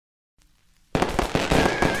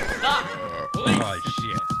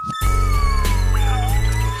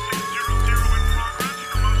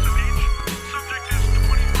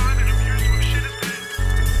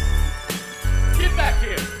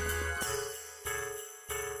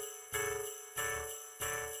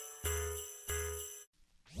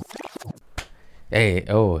Hey,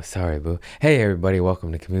 oh, sorry, boo. Hey, everybody,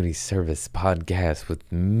 welcome to Community Service Podcast with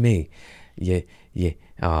me. Yeah, yeah.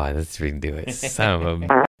 Oh, let's redo it. Son of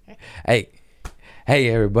a... Hey, hey,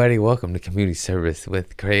 everybody, welcome to Community Service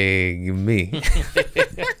with Craig and me.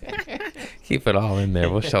 Keep it all in there.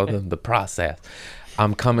 We'll show them the process.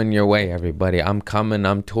 I'm coming your way, everybody. I'm coming.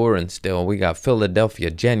 I'm touring still. We got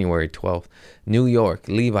Philadelphia, January 12th. New York,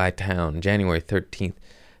 Levittown, January 13th.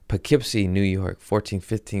 Poughkeepsie, New York, 14th,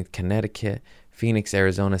 15th. Connecticut, Phoenix,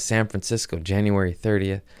 Arizona, San Francisco, January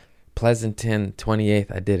 30th. Pleasanton,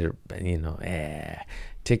 28th. I did it,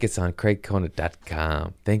 Tickets on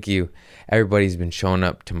craigconant.com. Thank you. Everybody's been showing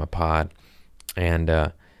up to my pod. And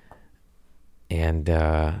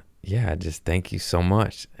yeah, just thank you so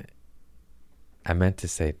much. I meant to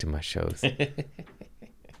say to my shows.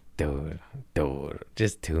 Dude,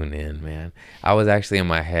 just tune in, man. I was actually in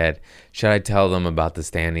my head, should I tell them about the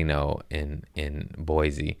standing O in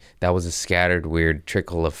Boise? That was a scattered, weird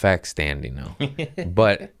trickle effect standing O.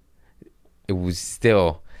 But it was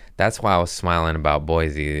still, that's why I was smiling about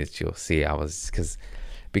Boise, that you'll see. I was,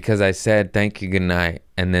 because I said, thank you, good night.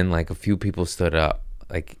 And then like a few people stood up,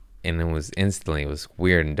 like, and it was instantly, it was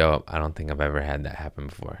weird and dope. I don't think I've ever had that happen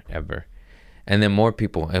before, ever. And then more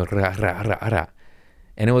people, and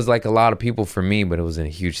it was like a lot of people for me, but it was in a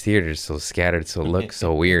huge theater, so scattered, so it looked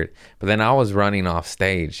so weird. But then I was running off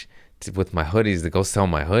stage with my hoodies to go sell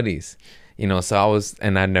my hoodies, so I was,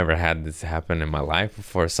 and I'd never had this happen in my life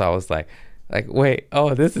before, so I was like, wait,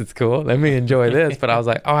 oh, this is cool, let me enjoy this. But I was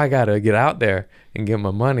like, oh, I gotta get out there and get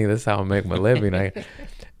my money, that's how I make my living.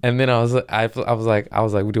 And then I was like,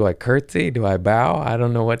 do I curtsy, do I bow? I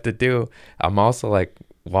don't know what to do. I'm also like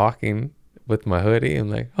walking with my hoodie, I'm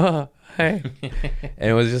like, oh, hey. And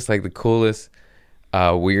it was just like the coolest,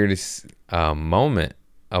 weirdest moment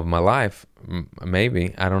of my life,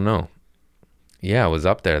 maybe. I don't know. Yeah, it was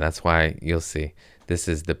up there. That's why you'll see. This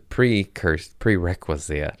is the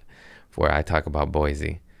prerequisite where I talk about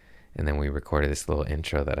Boise. And then we recorded this little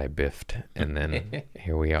intro that I biffed. And then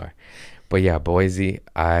here we are. But yeah, Boise,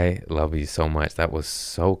 I love you so much. That was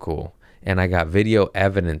so cool. And I got video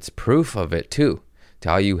evidence, proof of it too. To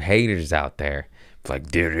all you haters out there. It's like,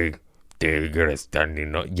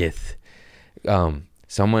 yes.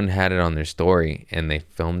 Someone had it on their story and they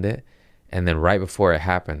filmed it. And then right before it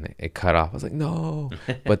happened, it cut off. I was like, no.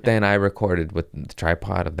 But then I recorded with the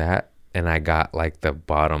tripod of that. And I got like the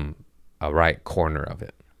bottom right corner of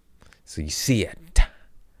it. So you see it.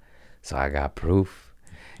 So I got proof.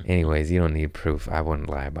 Anyways, you don't need proof. I wouldn't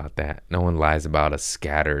lie about that. No one lies about a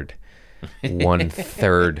scattered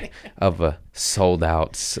 1/3 of a sold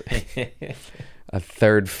out, a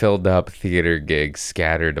third filled up theater gig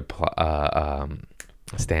scattered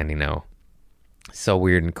standing O. So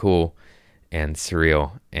weird and cool and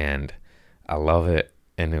surreal, and I love it.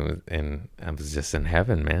 And I was just in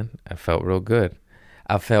heaven, man. I felt real good.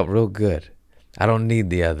 I don't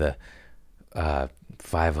need the other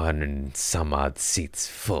 500 and some odd seats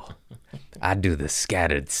full. I do the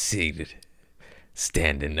scattered seated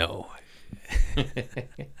standing O.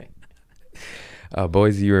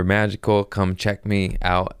 Boise, you are magical. Come check me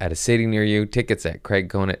out at a city near you. Tickets at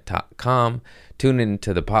craigconant.com. Tune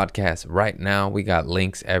into the podcast right now. We got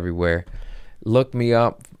links everywhere. Look me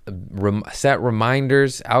up. Set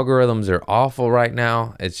reminders. Algorithms are awful right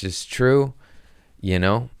now. It's just true.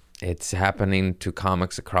 It's happening to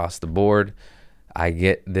comics across the board. I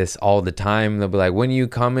get this all the time. They'll be like, when you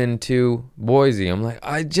come into Boise? I'm like,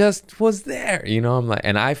 I just was there. I'm like,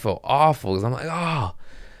 and I feel awful because I'm like, oh,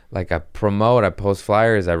 like I promote, I post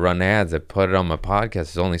flyers, I run ads, I put it on my podcast.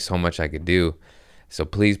 There's only so much I could do. So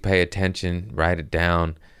please pay attention, write it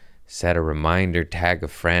down, set a reminder, tag a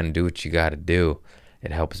friend, do what you got to do.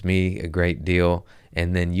 It helps me a great deal.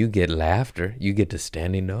 And then you get laughter. You get to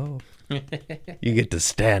standing O. You get to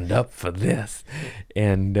stand up for this.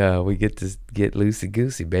 And we get to get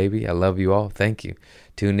loosey-goosey, baby. I love you all. Thank you.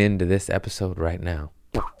 Tune in to this episode right now.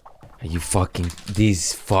 Are you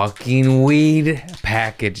these fucking weed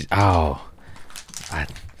package. Oh, I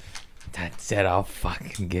said I'll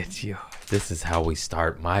fucking get you. This is how we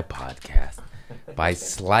start my podcast. By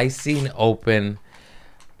slicing open.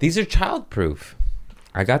 These are childproof.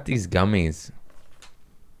 I got these gummies.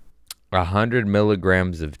 100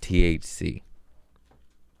 milligrams of THC.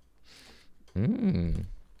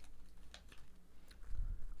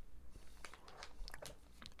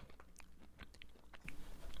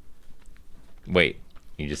 Wait,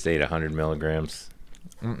 you just ate 100 milligrams?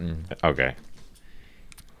 Okay.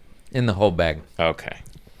 In the whole bag. Okay.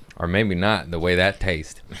 Or maybe not, the way that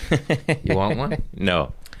tastes. You want one?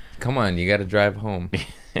 No. Come on, you got to drive home.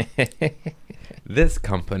 This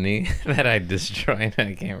company that I destroyed,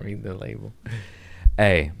 I can't read the label.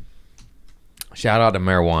 Hey, shout out to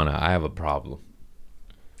marijuana. I have a problem.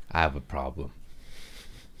 I've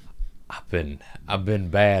been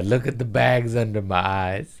bad. Look at the bags under my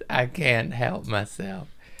eyes. I can't help myself.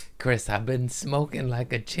 Chris, I've been smoking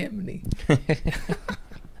like a chimney.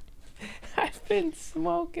 I've been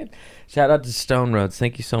smoking. Shout out to Stone Roads.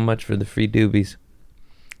 Thank you so much for the free doobies.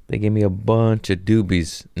 They gave me a bunch of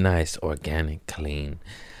doobies. Nice, organic, clean.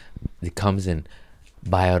 It comes in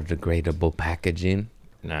biodegradable packaging.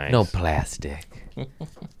 Nice. No plastic.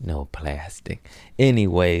 No plastic.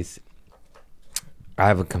 Anyways, I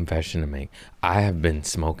have a confession to make. I have been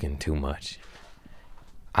smoking too much.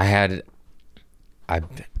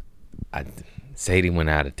 Sadie went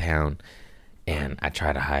out of town, and I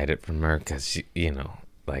try to hide it from her because, you know,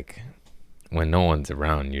 like, when no one's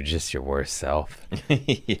around, you're just your worst self.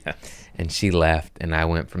 Yeah. And she left, and I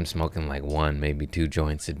went from smoking like 1, maybe 2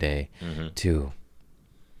 joints a day to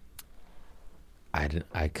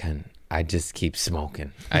I just keep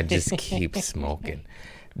smoking. I just keep smoking.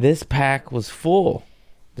 This pack was full.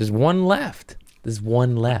 There's one left.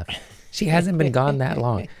 She hasn't been gone that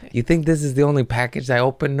long. You think this is the only package I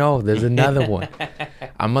opened? No, there's another one.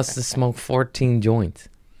 I must have smoked 14 joints.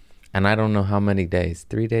 And I don't know how many days.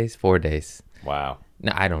 3 days? 4 days. Wow.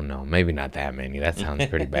 No, I don't know. Maybe not that many. That sounds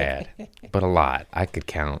pretty bad. But a lot. I could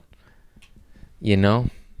count. You know?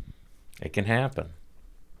 It can happen.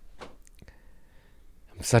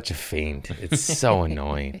 I'm such a fiend. It's so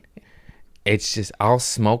annoying. It's just, I'll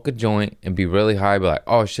smoke a joint and be really high, be like,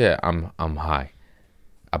 oh shit, I'm high.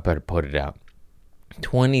 I better put it out.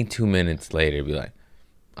 22 minutes later, be like,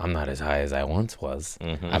 I'm not as high as I once was.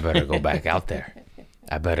 I better go back out there.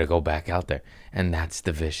 And that's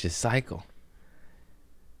the vicious cycle.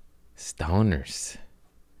 Stoners.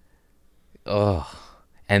 Ugh.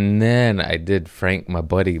 And then I did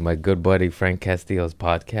my good buddy Frank Castillo's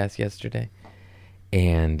podcast yesterday.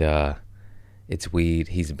 And it's weed.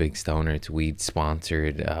 He's a big stoner. It's weed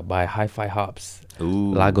sponsored by Hi-Fi Hops.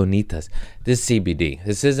 Ooh. Lagunitas. This CBD.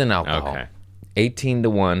 This isn't alcohol. Okay.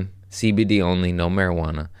 18-1. CBD only. No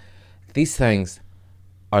marijuana. These things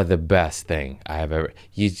are the best thing I have ever.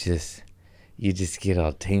 You just get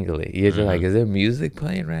all tingly. You're just like, is there music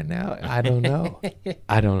playing right now? I don't know.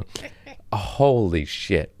 Holy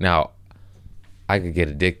shit. Now, I could get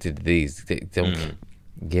addicted to these. Don't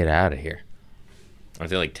get out of here. Are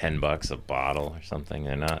they like $10 a bottle or something?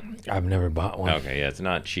 They're not. I've never bought one. Okay, yeah, it's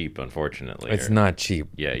not cheap, unfortunately. It's not cheap.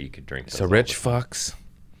 Yeah, you could drink those. So rich fucks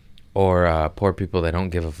or poor people that don't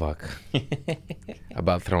give a fuck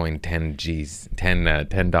about throwing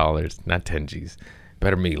 $10, not 10 G's.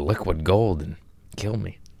 Better be liquid gold and kill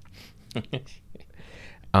me.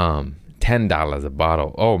 $10 a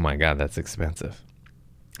bottle. Oh my God, that's expensive.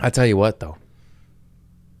 I tell you what though,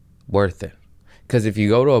 worth it. Because if you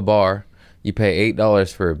go to a bar, you pay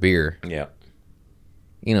 $8 for a beer. Yeah.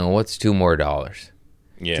 You know, what's $2 more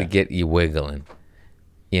to get you wiggling?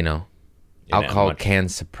 You know, alcohol can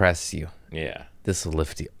suppress you. Yeah. This will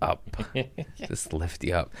lift you up. This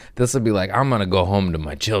will be like, I'm going to go home to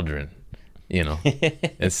my children, you know,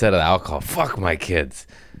 instead of the alcohol. Fuck my kids.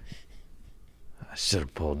 I should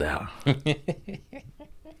have pulled out.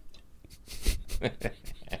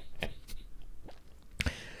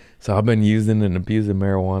 So I've been using and abusing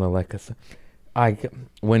marijuana like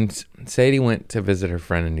when Sadie went to visit her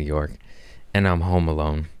friend in New York, and I'm home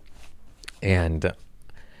alone, and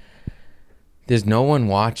there's no one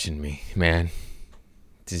watching me, man.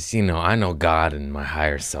 Just, you know, I know God and my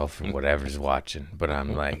higher self and whatever's watching, but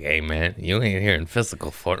I'm like, hey man, you ain't here in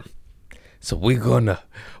physical form. So we're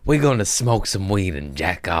gonna smoke some weed and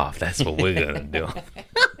jack off. That's what we're gonna do.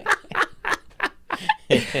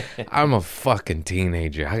 I'm a fucking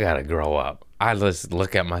teenager. I gotta grow up. I just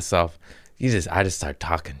look at myself. I just start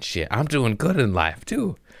talking shit. I'm doing good in life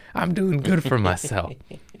too. I'm doing good for myself.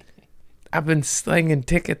 I've been slinging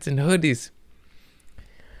tickets and hoodies.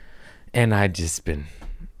 And I just been,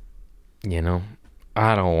 you know,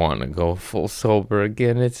 I don't want to go full sober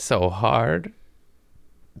again. It's so hard.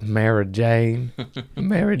 Mara Jane,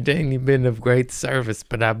 you've been of great service,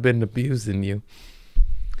 but I've been abusing you.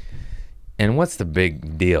 And what's the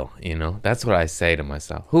big deal, you know? That's what I say to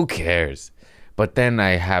myself. Who cares? But then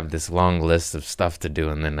I have this long list of stuff to do,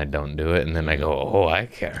 and then I don't do it, and then I go, oh, I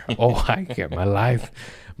care. Oh, I care. My life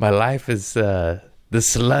is, the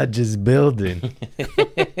sludge is building.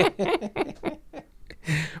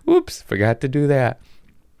 Whoops, forgot to do that.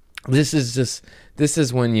 This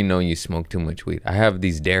is when you know you smoke too much weed. I have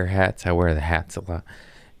these Dare hats. I wear the hats a lot.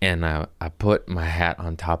 And I put my hat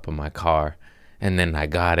on top of my car. And then I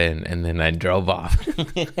got in, and then I drove off.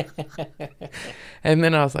 And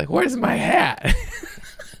then I was like, where's my hat?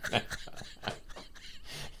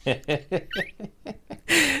 That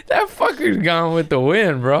fucker's gone with the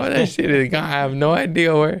wind, bro. That shit is gone. I have no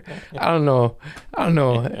idea where. I don't know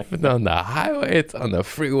if it's on the highway, it's on the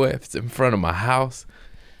freeway, if it's in front of my house.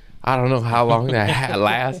 I don't know how long that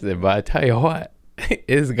lasted, but I tell you what,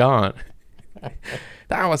 it's gone.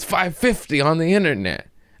 That was $5.50 on the internet.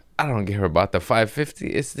 I don't care about the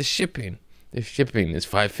 $5.50. It's the shipping. The shipping is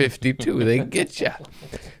 $5.50 too. They get ya.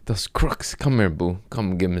 Those crooks. Come here, boo.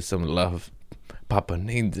 Come give me some love. Papa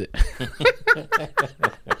needs it.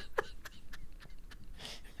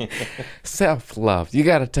 Self-love. You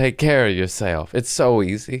got to take care of yourself. It's so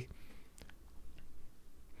easy.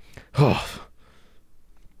 Oh,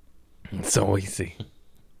 it's so easy.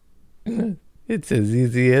 It's as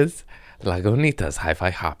easy as Lagunitas Hi-Fi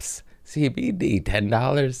Hops. CBD,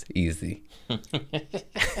 $10. Easy.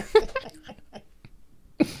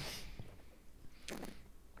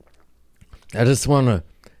 I just want to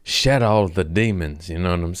shed all the demons, you know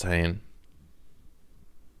what I'm saying?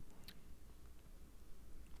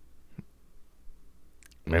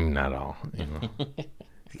 Maybe not all, you know.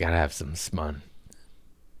 You gotta have some fun.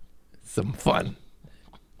 Some fun.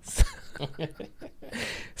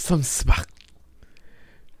 Some spark.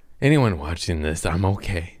 Anyone watching this, I'm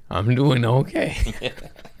okay. I'm doing okay.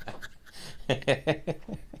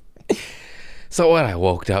 So what? I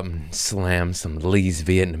woke up and slammed some Lee's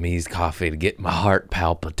Vietnamese coffee to get my heart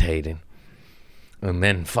palpitating. And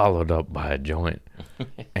then followed up by a joint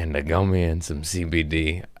and a gummy and some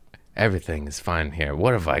CBD. Everything is fine here.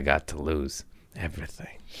 What have I got to lose?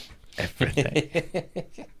 Everything. Everything.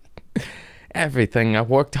 Everything I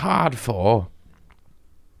worked hard for.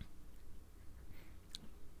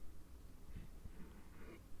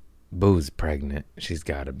 Boo's pregnant. She's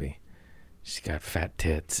got to be. She's got fat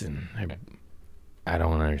tits and I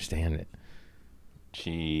don't understand it.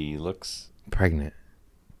 She looks pregnant.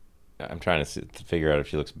 I'm trying to figure out if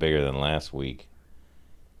she looks bigger than last week.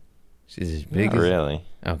 She's as big Not as... really.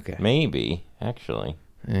 Okay. Maybe, actually.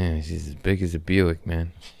 Yeah, she's as big as a Buick,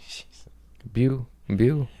 man. Bew.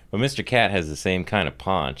 But Mr. Cat has the same kind of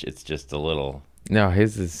paunch. It's just a little... No,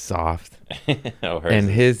 his is soft. Oh, and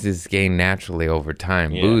his is gained naturally over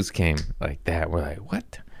time. Yeah. Boo's came like that. We're like,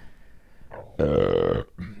 what? The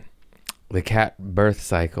cat birth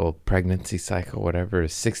cycle, pregnancy cycle, whatever,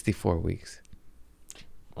 is 64 weeks.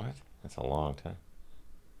 What? That's a long time.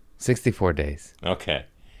 64 days. Okay.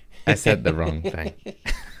 I said the wrong thing.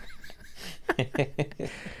 I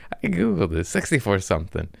Googled it. 64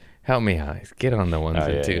 something. Help me out. Get on the ones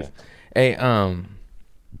and twos. Yeah. Hey,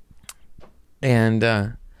 and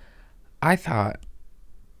I thought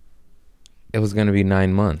it was going to be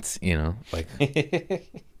 9 months, you know? Like,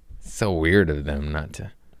 so weird of them not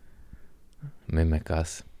to mimic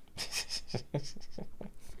us.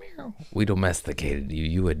 We domesticated you.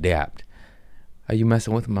 You adapt. Are you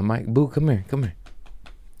messing with my mic? Boo, come here. Come here.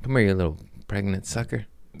 Come here, you little pregnant sucker.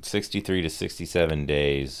 63 to 67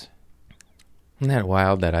 days. Isn't that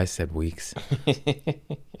wild that I said weeks?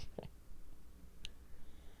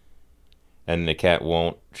 And the cat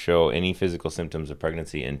won't show any physical symptoms of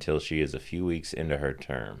pregnancy until she is a few weeks into her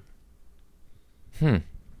term.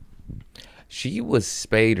 She was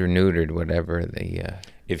spayed or neutered, whatever the...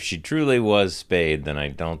 If she truly was spayed, then I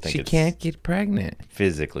don't think she can't get pregnant.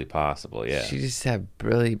 Physically possible, yeah. She just had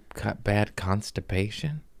really bad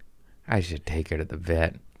constipation. I should take her to the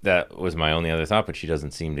vet. That was my only other thought, but she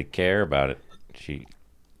doesn't seem to care about it.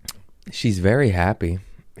 She's very happy.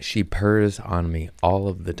 She purrs on me all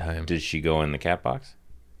of the time. Did she go in the cat box?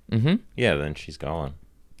 Mm-hmm. Yeah, then she's gone.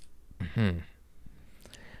 Mm-hmm.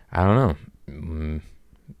 I don't know.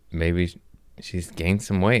 Maybe she's gained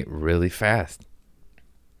some weight really fast.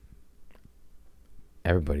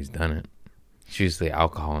 Everybody's done it. It's usually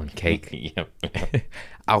alcohol and cake. Yep.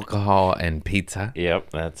 Alcohol and pizza.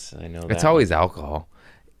 Yep, I know that. It's always alcohol.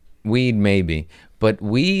 Weed, maybe. But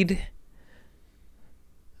weed...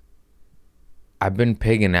 I've been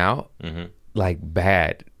pigging out like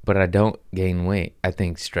bad, but I don't gain weight. I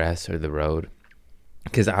think stress or the road,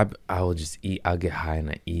 because I will just eat. I'll get high and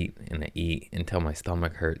I eat until my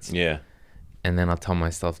stomach hurts. Yeah, and then I'll tell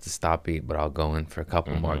myself to stop eating, but I'll go in for a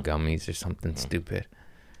couple more gummies or something stupid.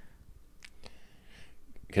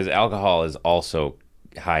 Because alcohol is also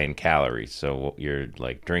high in calories, so you're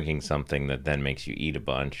like drinking something that then makes you eat a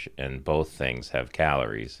bunch, and both things have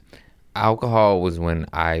calories. Alcohol was when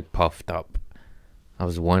I puffed up. I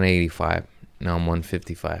was 185. Now I'm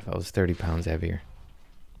 155. I was 30 pounds heavier.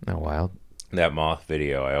 Not wild. That moth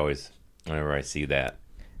video, whenever I see that.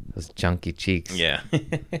 Those chunky cheeks. Yeah.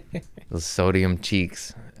 Those sodium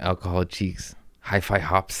cheeks. Alcohol cheeks. Hi-Fi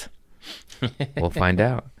hops. We'll find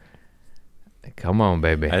out. Come on,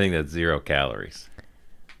 baby. I think that's 0 calories.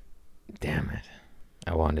 Damn it.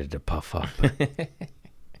 I wanted to puff up.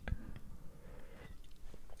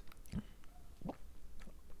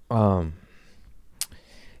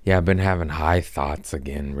 Yeah, I've been having high thoughts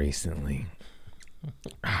again recently.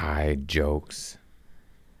 High jokes.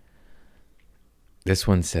 This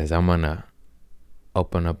one says, I'm gonna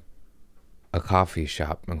open up a coffee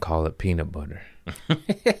shop and call it Peanut Butter.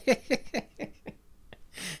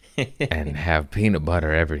 And have peanut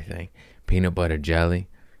butter everything. Peanut butter jelly,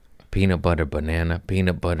 peanut butter banana,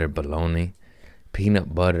 peanut butter bologna,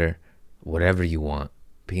 peanut butter whatever you want.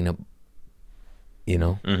 Peanut, you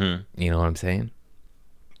know? Mm-hmm. You know what I'm saying?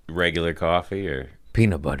 Regular coffee or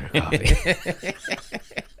Peanut butter coffee.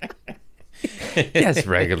 Yes,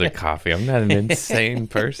 regular coffee. I'm not an insane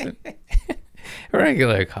person.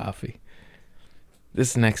 Regular coffee.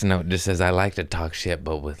 This next note just says, I like to talk shit,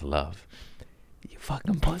 but with love. You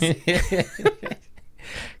fucking pussy.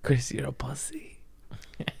 Chris, you're a pussy.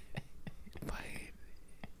 Bye.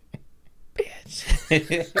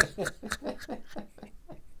 Bitch.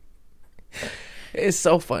 It's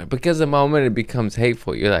so fun because the moment it becomes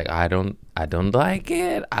hateful, you're like, I don't like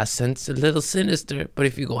it. I sense a little sinister. But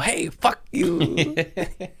if you go, hey, fuck you,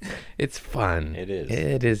 it's fun. It is.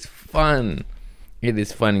 It is fun. It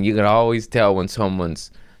is fun. You can always tell when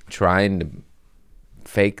someone's trying to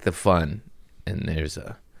fake the fun, and there's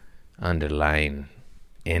a underlying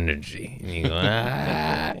energy. And you go,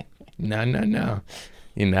 no.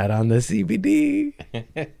 You're not on the CBD.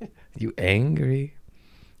 You angry.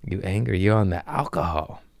 You're on the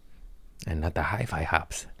alcohol and not the hi-fi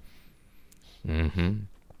hops.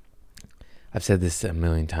 I've said this a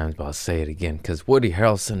million times, but I'll say it again because Woody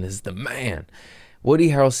Harrelson is the man. Woody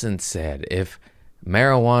Harrelson said if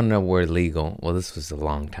marijuana were legal, well, this was a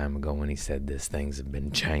long time ago when he said this. Things have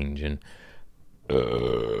been changing.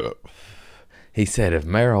 He said if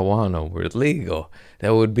marijuana were legal,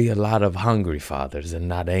 there would be a lot of hungry fathers and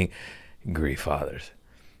not angry fathers.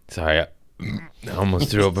 Sorry, I almost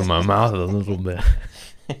threw up in my mouth a little bit.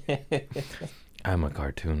 I'm a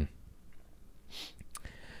cartoon.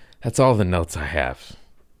 That's all the notes I have.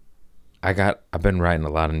 I've been writing a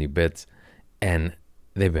lot of new bits, and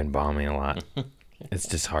they've been bombing a lot. It's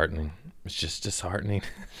disheartening. It's just disheartening.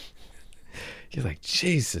 You're like,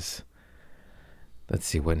 Jesus. Let's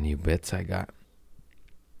see what new bits I got.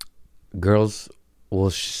 Girls will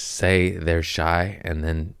say they're shy and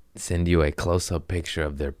then send you a close-up picture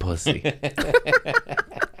of their pussy.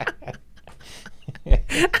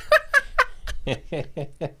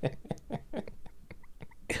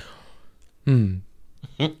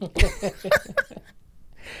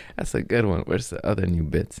 That's a good one. Where's the other new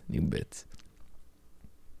bits?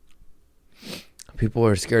 People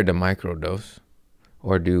are scared to microdose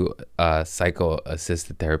or do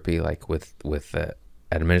psycho-assisted therapy, like with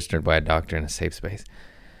administered by a doctor in a safe space.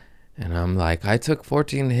 And I'm like, I took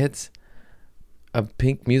 14 hits of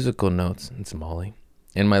Pink musical notes and some Molly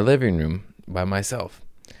in my living room by myself.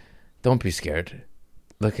 Don't be scared.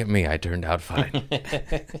 Look at me. I turned out fine.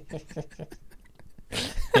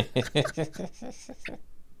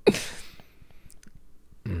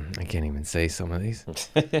 I can't even say some of these.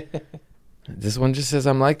 This one just says,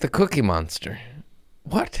 I'm like the Cookie Monster.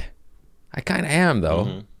 What? I kind of am, though.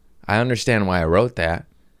 Mm-hmm. I understand why I wrote that.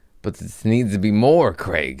 But this needs to be more,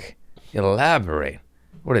 Craig. Elaborate.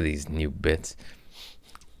 What are these new bits?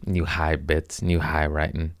 New high bits, new high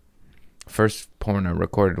writing. First porn I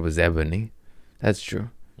recorded was Ebony. That's true.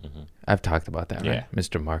 Mm-hmm. I've talked about that, right?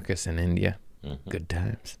 Mr. Marcus in India. Mm-hmm. Good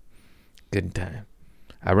times. Good time.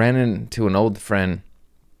 I ran into an old friend.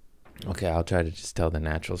 Okay, I'll try to just tell the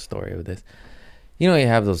natural story of this. You know, you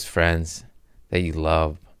have those friends that you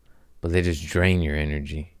love, but they just drain your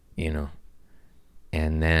energy, you know.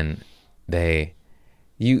 And then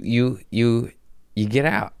you get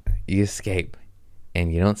out, you escape,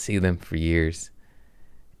 and you don't see them for years,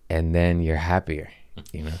 and then you're happier,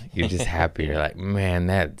 you know. You're just happier. Like, man,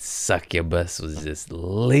 that succubus was just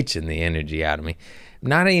leeching the energy out of me.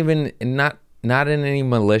 Not in any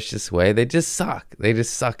malicious way. They just suck. They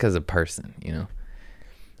just suck as a person, you know.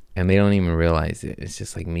 And they don't even realize it. It's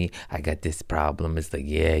just like me. I got this problem. It's like,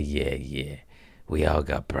 yeah. We all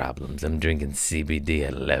got problems. I'm drinking CBD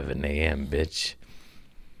at 11 a.m., bitch.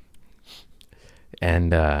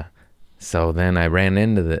 And so then I ran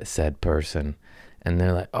into the said person, and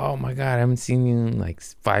they're like, oh, my God, I haven't seen you in like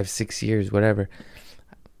 5-6 years, whatever.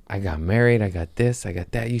 I got married. I got this. I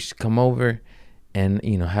got that. You should come over and,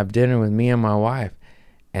 you know, have dinner with me and my wife.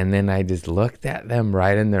 And then I just looked at them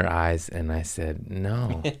right in their eyes, and I said,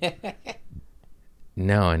 no.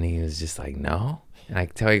 No. And he was just like, no. And I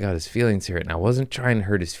could tell he got his feelings hurt. And I wasn't trying to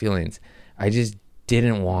hurt his feelings. I just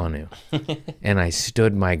didn't want to. And I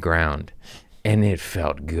stood my ground. And it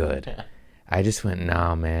felt good. I just went,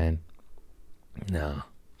 nah, man. No.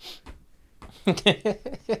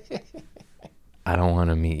 I don't want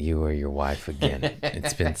to meet you or your wife again.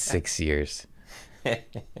 It's been 6 years.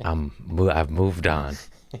 I've moved on.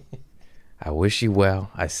 I wish you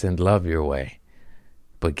well. I send love your way.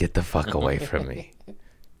 But get the fuck away from me.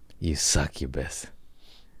 You succubus.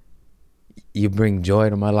 You bring joy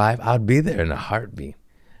to my life. I'll be there in a heartbeat.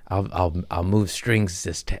 I'll move strings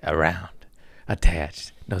just around.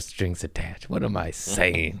 Attached. No strings attached. What am I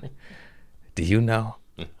saying? Do you know?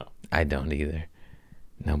 No. I don't either.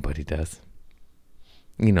 Nobody does.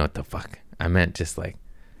 You know what the fuck? I meant just like,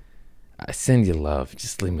 I send you love.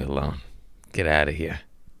 Just leave me alone. Get out of here.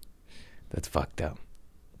 That's fucked up.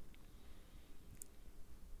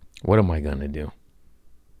 What am I gonna do?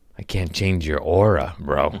 I can't change your aura,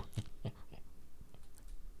 bro.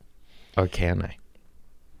 Or can I?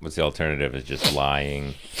 What's the alternative? Is just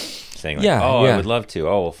lying, saying like, Yeah, "Oh, yeah. I would love to.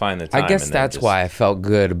 Oh, we'll find the time." I guess and then that's just- why I felt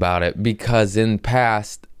good about it, because in the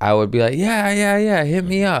past I would be like, yeah, hit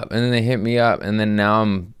me up, and then they hit me up, and then now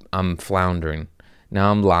I'm floundering.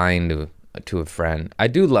 Now I'm lying to a friend. I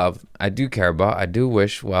do love, I do care about, I do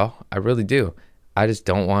wish well, I really do. I just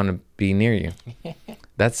don't want to be near you.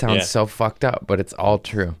 That sounds Yeah. so fucked up, but it's all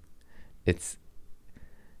true. It's,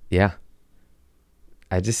 yeah.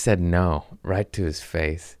 I just said no right to his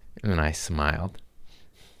face, and I smiled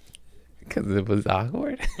because it was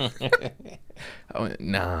awkward. I went,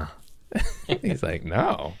 nah. He's like,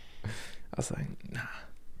 no. I was like, nah.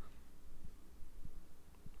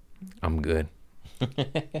 I'm good.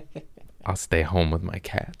 I'll stay home with my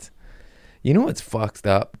cats. You know what's fucked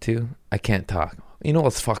up too? I can't talk. You know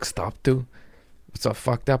what's fucked up too? What's so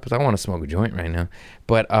fucked up is I want to smoke a joint right now.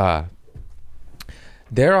 But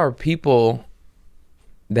there are people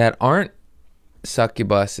that aren't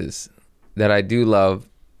succubuses that I do love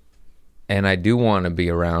and I do want to be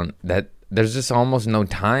around, that there's just almost no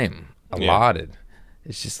time allotted.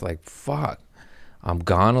 It's just like, fuck. I'm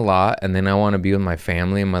gone a lot, and then I want to be with my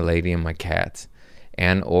family and my lady and my cats,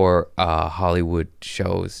 and or Hollywood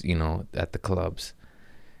shows, you know, at the clubs.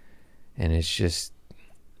 And it's just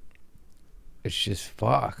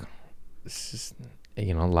fuck. It's just,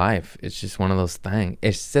 you know, life. It's just one of those things.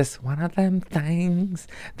 It's just one of them things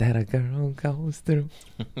that a girl goes through.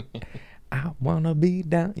 I want to be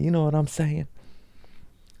down. You know what I'm saying?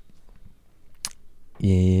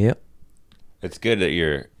 Yep. It's good that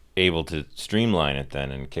you're able to streamline it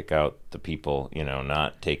then and kick out the people, you know,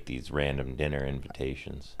 not take these random dinner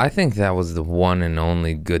invitations. I think that was the one and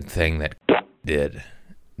only good thing that did.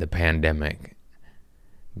 The pandemic.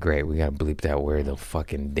 Great, we gotta bleep that word. They'll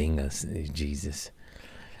fucking ding us. Jesus.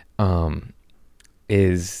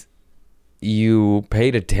 Is you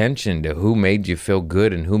paid attention to who made you feel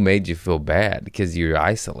good and who made you feel bad, because you're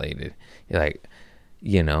isolated. You're like,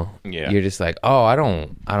 you know, you're just like, oh, I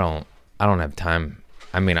don't have time.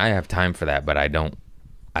 I mean, I have time for that, but I don't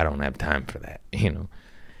have time for that, you know.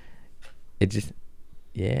 It just,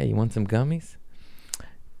 yeah, you want some gummies?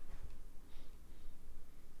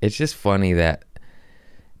 It's just funny that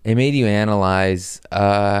it made you analyze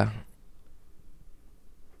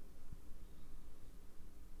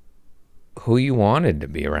who you wanted to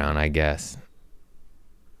be around, I guess.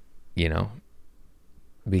 You know,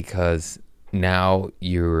 because now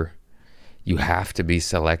you have to be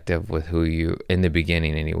selective with who you, in the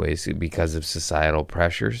beginning anyways, because of societal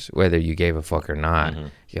pressures, whether you gave a fuck or not. Mm-hmm.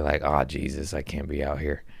 You're like, oh, Jesus, I can't be out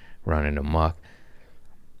here running amok.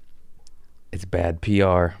 It's bad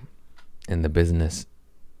PR in the business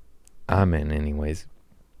I'm in anyways.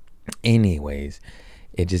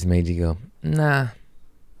 It just made you go, nah,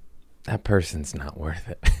 that person's not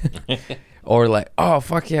worth it. Or like, oh,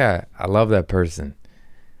 fuck yeah, I love that person.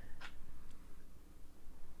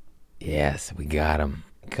 Yes, we got him.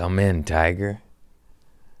 Come in, Tiger.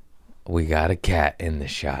 We got a cat in the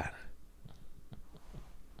shot.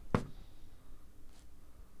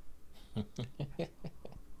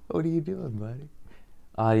 What are you doing, buddy?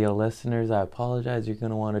 Audio listeners, I apologize. You're going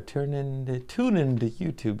to want to tune into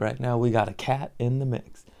YouTube right now. We got a cat in the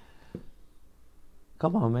mix.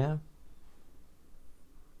 Come on, man.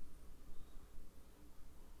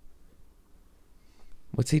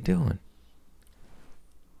 What's he doing?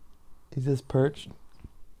 He's just perched.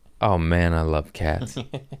 Oh, man, I love cats.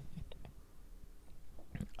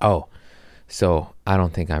 Oh, so I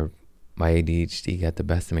don't think my ADHD got the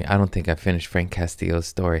best of me. I don't think I finished Frank Castillo's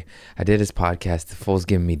story. I did his podcast. The fool's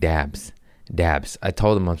giving me dabs. I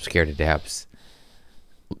told him I'm scared of dabs.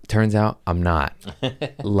 Turns out I'm not.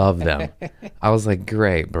 Love them. I was like,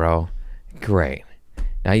 great, bro. Great.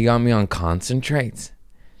 Now you got me on concentrates.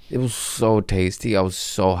 It was so tasty. I was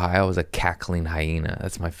so high. I was a cackling hyena.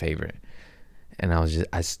 That's my favorite. And I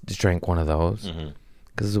just drank one of those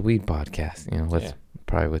because it's a weed podcast. You know,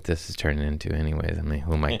 probably what this is turning into anyways. I mean,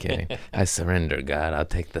 who am I kidding? I surrender, God. I'll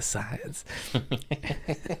take the sides.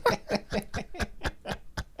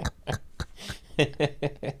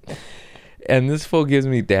 And this fool gives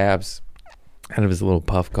me dabs out of his little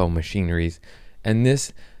Puffco machineries. And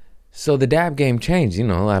so the dab game changed. You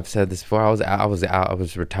know, I've said this before. I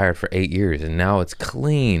was retired for 8 years, and now it's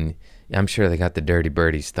clean. I'm sure they got the dirty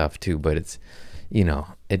birdie stuff too, but it's, you know,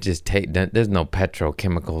 it just there's no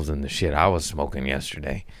petrochemicals in the shit I was smoking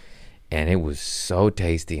yesterday. And it was so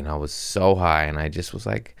tasty, and I was so high, and I just was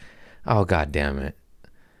like, oh, God damn it.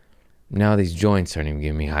 Now these joints aren't even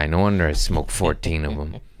getting me high. No wonder I smoked 14 of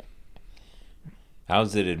them.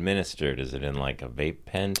 How's it administered? Is it in like a vape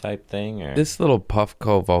pen type thing? Or? This little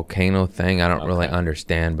Puffco volcano thing, I don't really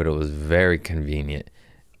understand, but it was very convenient.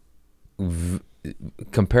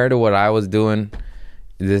 Compared to what I was doing,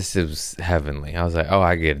 this is heavenly. I was like, oh,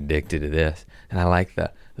 I get addicted to this. And I like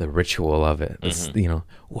the ritual of it. You know,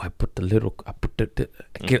 I put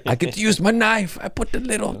I get to use my knife. I put the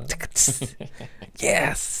little,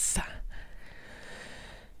 yes.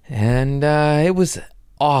 And it was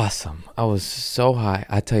awesome. I was so high.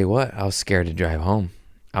 I tell you what, I was scared to drive home.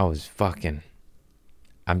 I'm just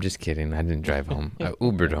kidding. I didn't drive home. I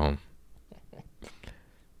Ubered home. I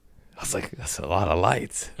was like, that's a lot of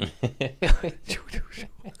lights.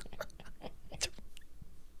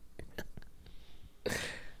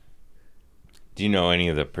 Do you know any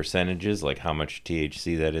of the percentages, like how much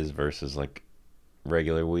THC that is versus like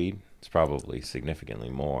regular weed? It's probably significantly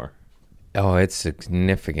more. Oh, it's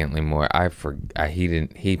significantly more.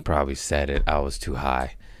 He probably said it. I was too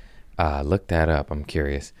high. Look that up. I'm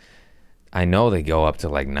curious. I know they go up to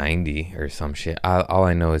like 90 or some shit. All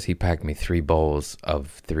I know is he packed me 3 bowls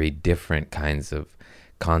of 3 different kinds of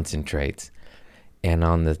concentrates. And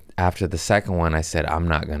after the second one, I said, I'm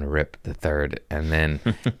not going to rip the third. And then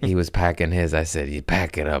he was packing his. I said, you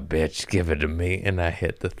pack it up, bitch. Give it to me. And I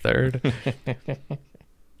hit the third.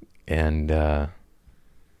 And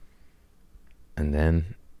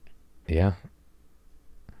then, yeah.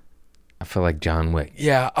 I feel like John Wick.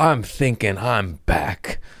 Yeah, I'm thinking I'm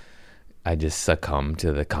back. I just succumb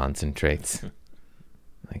to the concentrates.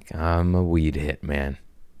 Like, I'm a weed hit, man.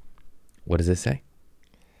 What does it say?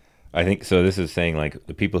 I think so. This is saying like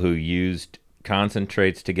the people who used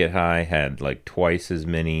concentrates to get high had like twice as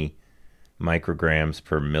many micrograms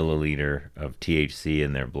per milliliter of THC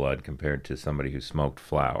in their blood compared to somebody who smoked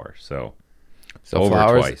flower. So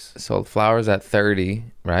over twice. So flower's at 30,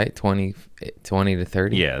 right? 20 to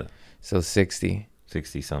 30? Yeah. So 60.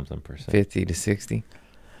 60-something%. 50 to 60.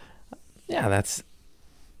 Yeah, that's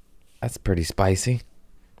pretty spicy.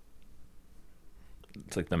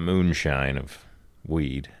 It's like the moonshine of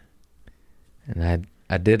weed. And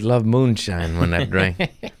I did love moonshine when I drank.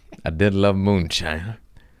 I did love moonshine.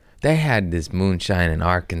 They had this moonshine in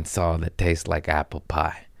Arkansas that tastes like apple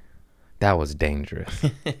pie. That was dangerous.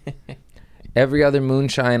 Every other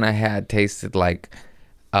moonshine I had tasted like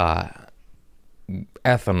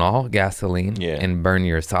ethanol, gasoline, and burn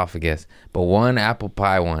your esophagus. But one apple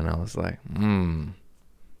pie one, I was like, I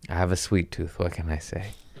have a sweet tooth. What can I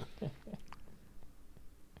say?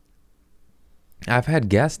 I've had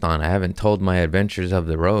guests on. I haven't told my adventures of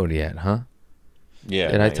the road yet, huh? Yeah.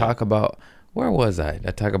 Did I talk about, where was I? Did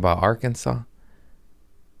I talk about Arkansas?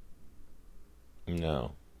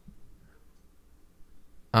 No.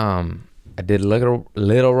 I did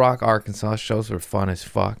Little Rock, Arkansas. Shows were fun as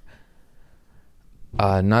fuck.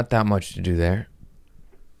 Not that much to do there.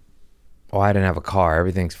 Oh, I didn't have a car.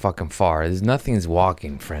 Everything's fucking far. Nothing's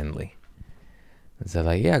walking friendly. And so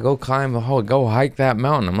like, yeah, go climb go hike that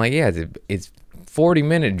mountain. I'm like, yeah, it's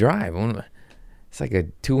 40-minute drive. It's like a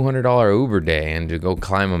 $200 Uber day, and to go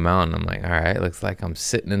climb a mountain. I'm like, all right, looks like I'm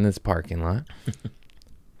sitting in this parking lot.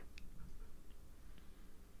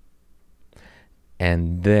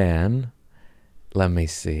 And then, let me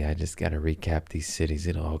see. I just got to recap these cities.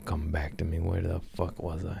 It'll all come back to me. Where the fuck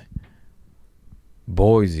was I?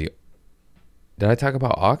 Boise. Did I talk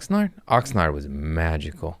about Oxnard? Oxnard was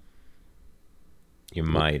magical. You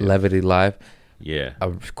might. Levity Live. Yeah.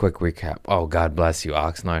 A quick recap. Oh, God bless you,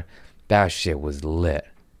 Oxnard. That shit was lit.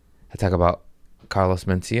 I talk about Carlos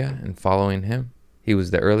Mencia and following him. He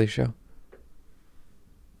was the early show.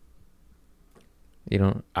 You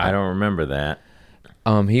don't? I don't remember that.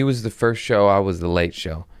 He was the first show. I was the late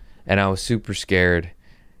show, and I was super scared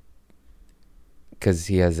because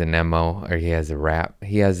he has an MO, or he has a rap.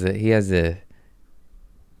 He has a.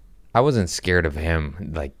 I wasn't scared of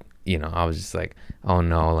him. Like, I was just like, oh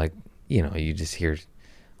no, like, you just hear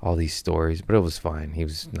all these stories, but it was fine. He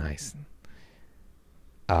was nice.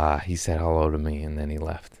 He said hello to me and then he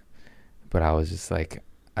left. But I was just like,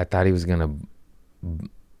 I thought he was going to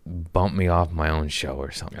bump me off my own show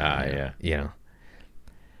or something. Yeah.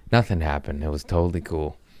 Nothing happened. It was totally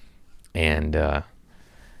cool. And, but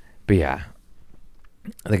yeah,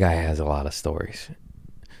 the guy has a lot of stories.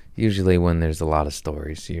 Usually when there's a lot of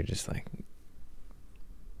stories, you're just like,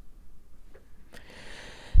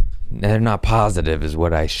 they're not positive is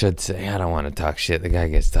what I should say. I don't want to talk shit. The guy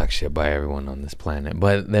gets talked shit by everyone on this planet.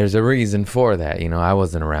 But there's a reason for that. I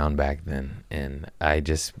wasn't around back then. And I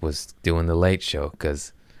just was doing the late show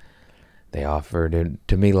because they offered it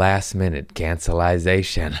to me last minute.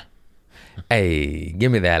 Cancelization. Hey,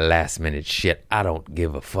 give me that last minute shit. I don't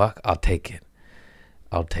give a fuck. I'll take it.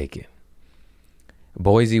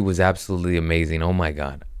 Boise was absolutely amazing. Oh my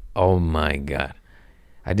God.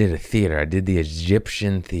 I did a theater. I did the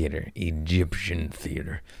Egyptian theater.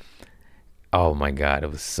 Oh my God,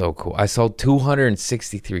 it was so cool. I sold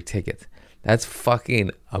 263 tickets. That's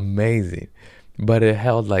fucking amazing. But it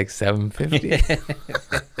held like 750.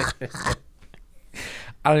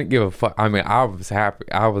 I didn't give a fuck. I mean, I was happy.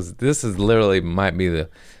 This is literally might be the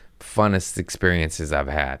funnest experiences I've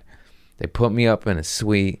had. They put me up in a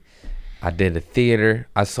suite. I did a theater.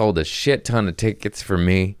 I sold a shit ton of tickets for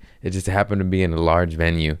me. It just happened to be in a large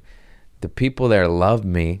venue. The people there loved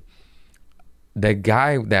me. The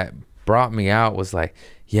guy that brought me out was like,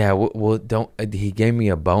 yeah, well, don't. He gave me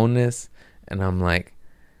a bonus. And I'm like,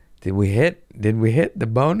 did we hit the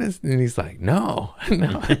bonus? And he's like, no.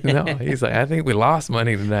 He's like, I think we lost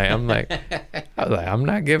money tonight. I was like, I'm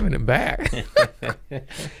not giving it back.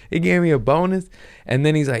 He gave me a bonus. And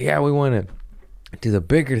then he's like, yeah, we want to do the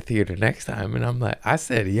bigger theater next time. And I'm like, I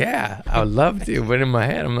said, yeah, I would love to. But in my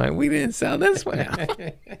head, I'm like, we didn't sell this one out.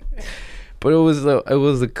 But it was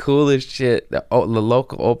the coolest shit. The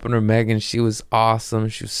local opener, Megan, she was awesome.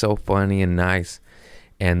 She was so funny and nice.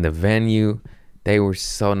 And the venue, they were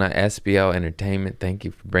so nice. SBL Entertainment, thank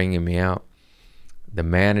you for bringing me out. The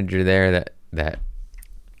manager there that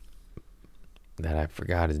I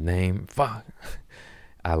forgot his name. Fuck.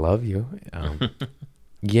 I love you.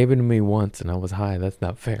 You gave it to me once and I was high. That's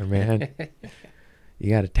not fair, man.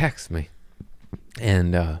 You got to text me.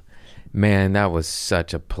 And, man, that was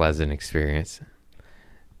such a pleasant experience.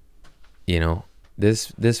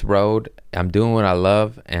 This road, I'm doing what I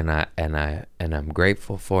love and I'm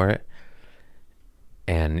grateful for it.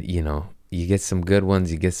 And, you get some good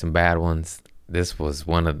ones, you get some bad ones. This was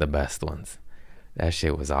one of the best ones. That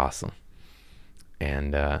shit was awesome.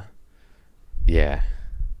 And, yeah.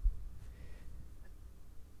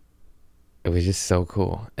 It was just so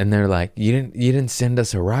cool. And they're like, you didn't send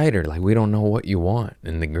us a rider. Like, we don't know what you want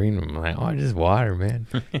in the green room. I'm like, oh, just water, man.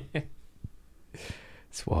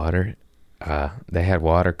 It's water. They had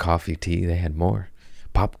water, coffee, tea. They had more.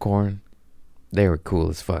 Popcorn. They were cool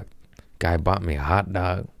as fuck. Guy bought me a hot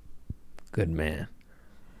dog. Good man.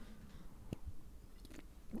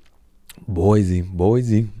 Boise.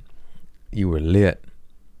 You were lit.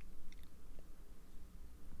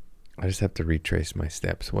 I just have to retrace my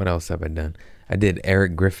steps. What else have I done? I did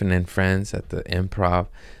Eric Griffin and Friends at the Improv.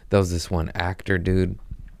 There was this one actor dude.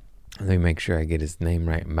 Let me make sure I get his name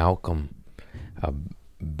right. Malcolm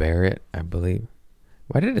Barrett, I believe.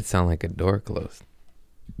 Why did it sound like a door closed?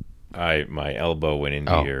 My elbow went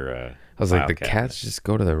into your. I was like, the cats just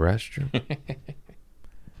go to the restroom.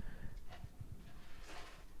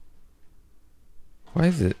 Why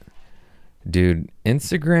is it, dude?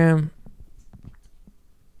 Instagram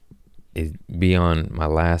is beyond my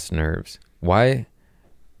last nerves. Why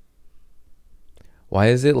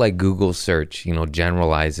is it like Google search,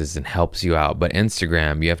 generalizes and helps you out, but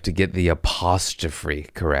Instagram, you have to get the apostrophe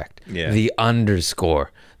correct. Yeah. The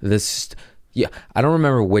underscore. Yeah, I don't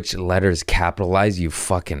remember which letters capitalize, you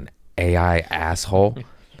fucking AI asshole.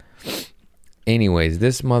 Anyways,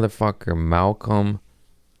 this motherfucker, Malcolm,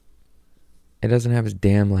 it doesn't have his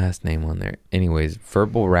damn last name on there. Anyways,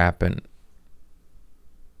 Verbal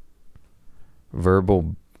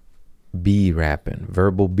B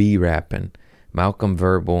rapping. Malcolm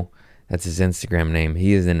Verbal, that's his Instagram name.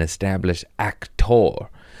 He is an established actor.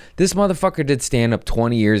 This motherfucker did stand up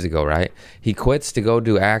 20 years ago, right? He quits to go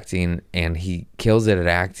do acting and he kills it at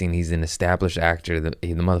acting. He's an established actor. The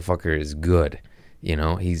motherfucker is good.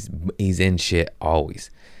 He's in shit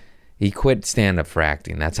always. He quit stand up for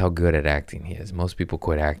acting. That's how good at acting he is. Most people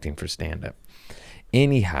quit acting for stand up.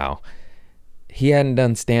 Anyhow, he hadn't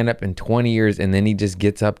done stand-up in 20 years, and then he just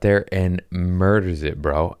gets up there and murders it,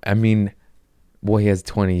 bro. I mean, Well, he has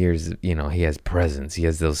 20 years, you know, he has presence. He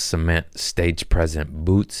has those cement stage present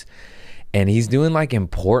boots. And he's doing like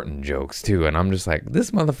important jokes too. And I'm just like,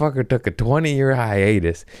 this motherfucker took a 20-year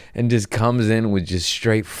hiatus and just comes in with just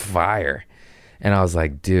straight fire. And I was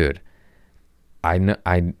like, dude, I know,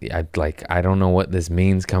 I don't know what this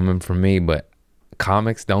means coming from me, but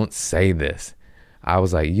comics don't say this. I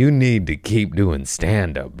was like, you need to keep doing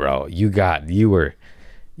stand up, bro. You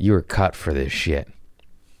were cut for this shit.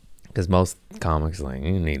 Because most comics are like,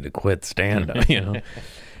 you need to quit stand-up, you know?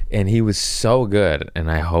 And he was so good, and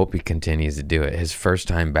I hope he continues to do it. His first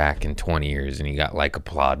time back in 20 years, and he got, like,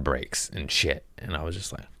 applaud breaks and shit. And I was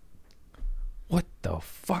just like, what the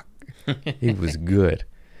fuck? He was good.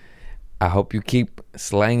 I hope you keep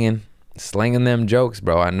slanging them jokes,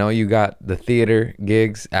 bro. I know you got the theater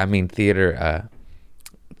gigs. I mean, theater,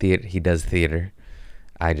 he does theater.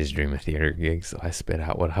 I just dream of theater gigs, so I spit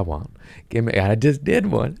out what I want. I just did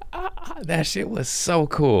one. That shit was so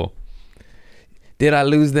cool. Did I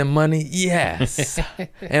lose them money? Yes.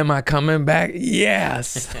 Am I coming back?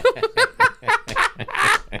 Yes.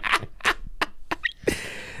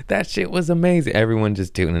 That shit was amazing. Everyone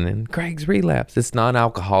just tuning in. Craig's Relapse. It's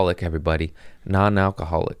non-alcoholic, everybody.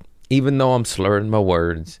 Non-alcoholic. Even though I'm slurring my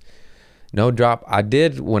words. No drop. I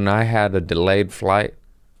did when I had a delayed flight.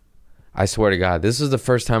 I swear to God, this was the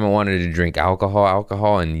first time I wanted to drink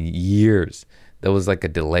alcohol in years. There was like a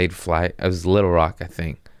delayed flight. It was Little Rock, I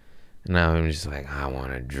think. And now I'm just like, I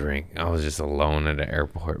want to drink. I was just alone at the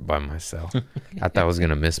airport by myself. I thought I was going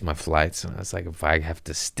to miss my flights. And I was like, if I have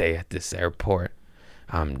to stay at this airport,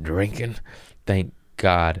 I'm drinking. Thank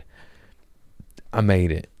God I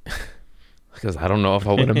made it. Because I don't know if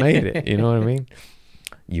I would have made it. You know what I mean?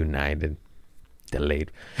 United.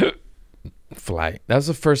 Delayed flight. That was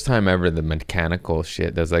the first time ever the mechanical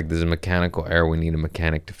shit. There's a mechanical error. We need a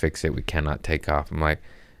mechanic to fix it. We cannot take off. I'm like,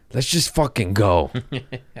 let's just fucking go.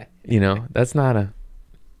 You know, that's not a...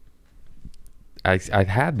 I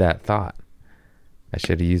had that thought. I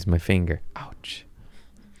should have used my finger. Ouch.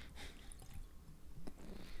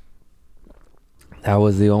 That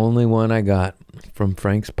was the only one I got from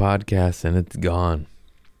Frank's podcast, and it's gone.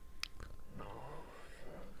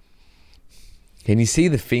 Can you see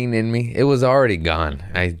the fiend in me? It was already gone.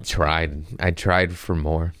 I tried for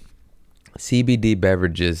more. CBD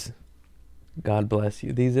beverages. God bless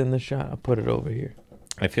you. These in the shot. I'll put it over here.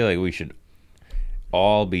 I feel like we should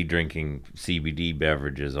all be drinking CBD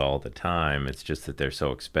beverages all the time. It's just that they're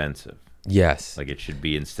so expensive. Yes. Like it should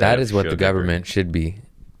be instead That of is what the sugar. government should be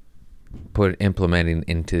implementing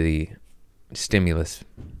into the stimulus.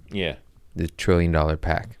 Yeah. The $1 trillion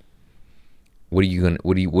pack. What are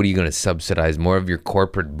you gonna subsidize? More of your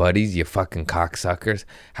corporate buddies, you fucking cocksuckers?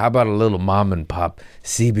 How about a little mom and pop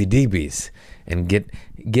CBDBs and get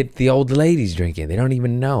the old ladies drinking? They don't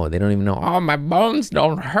even know. Oh, my bones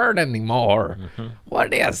don't hurt anymore. Mm-hmm.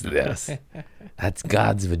 What is this? That's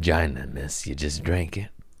God's vagina, miss. You just drank it.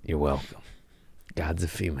 You're welcome. God's a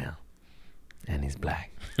female, and he's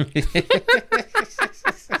black.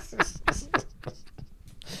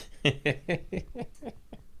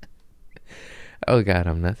 Oh God,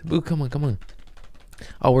 I'm nuts. Boo, come on.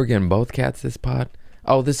 Oh, we're getting both cats this pod.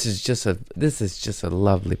 Oh, this is just a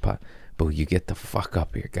lovely pod. Boo, you get the fuck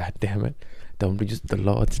up here, God damn it. Don't use the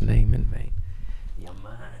Lord's name in vain. You're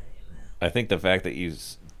mine. I think the fact that you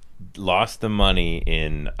lost the money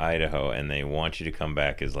in Idaho and they want you to come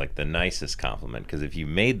back is like the nicest compliment, because if you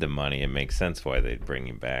made the money, it makes sense why they'd bring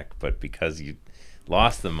you back. But because you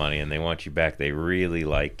lost the money and they want you back, they really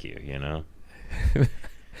like you, you know?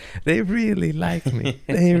 They really like me.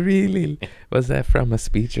 They really... Was that from a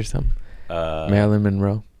speech or something? Marilyn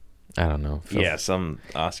Monroe? I don't know. Yeah, some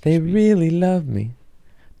Oscar They speech. really love me.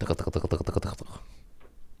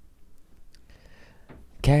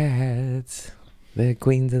 Cats. They're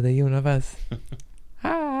queens of the universe.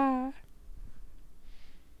 Ah.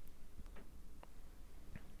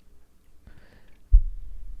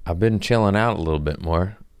 I've been chilling out a little bit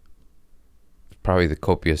more. Probably the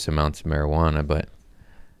copious amounts of marijuana, but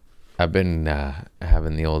I've been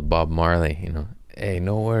having the old Bob Marley, you know. Hey,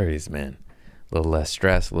 no worries, man. A little less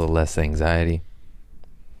stress, a little less anxiety.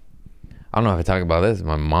 I don't know if I talk about this.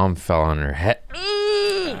 My mom fell on her head.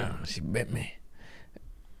 She bit me.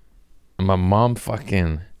 My mom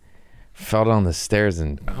fucking fell down the stairs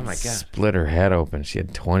and split her head open. She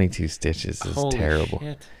had 22 stitches. It was terrible.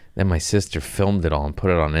 Shit. Then my sister filmed it all and put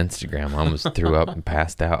it on Instagram. I almost threw up and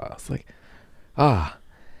passed out. I was like, I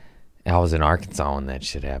was in Arkansas when that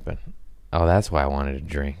shit happened. Oh, that's why I wanted to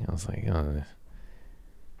drink. I was like, oh,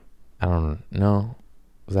 I don't know.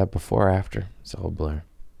 Was that before or after? It's all blur.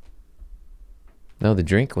 No, the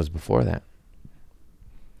drink was before that.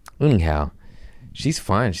 Anyhow, She's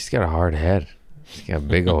fine. She's got a hard head. She's got a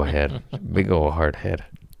big old head. Big old hard head.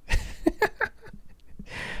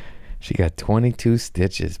 She got 22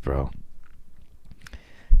 stitches, bro.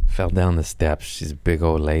 Fell down the steps. She's a big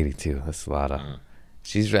old lady, too. That's a lot of...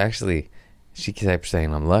 She's actually... She kept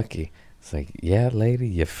saying, I'm lucky. It's like, yeah, lady,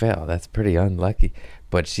 you fell. That's pretty unlucky.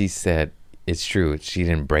 But she said, it's true. She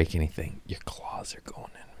didn't break anything. Your claws are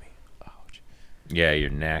going in me. Ouch. Yeah, your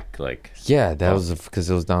neck, like... Yeah, that was because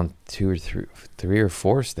it was down three or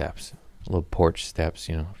four steps. Little porch steps,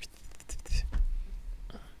 you know.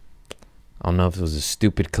 I don't know if it was a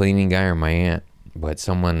stupid cleaning guy or my aunt, but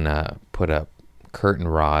someone put a curtain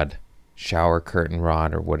rod, shower curtain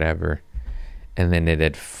rod or whatever, and then it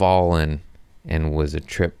had fallen and was a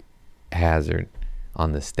trip hazard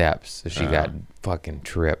on the steps. So she got fucking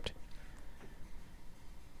tripped.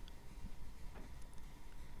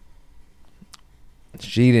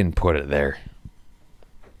 She didn't put it there.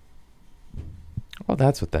 Well,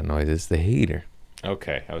 that's what that noise is, the heater.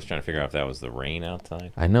 Okay, I was trying to figure out if that was the rain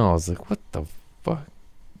outside. I know. I was like, what the fuck?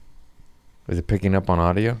 Was it picking up on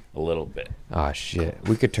audio? A little bit. Ah, shit.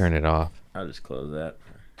 We could turn it off. I'll just close that.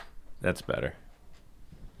 That's better.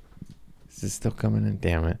 Is it still coming in?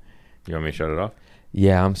 Damn it. You want me to shut it off?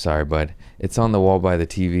 Yeah, I'm sorry, bud. It's on the wall by the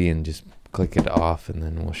TV, and just click it off, and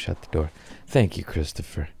then we'll shut the door. Thank you,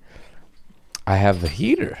 Christopher. I have a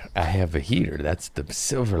heater. That's the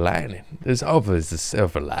silver lining. There's always a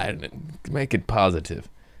silver lining. Make it positive.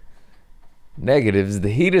 Negative is the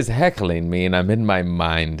heater's heckling me, and I'm in my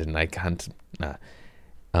mind, and I can't.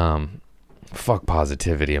 Fuck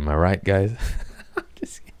positivity. Am I right, guys?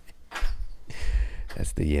 Just kidding.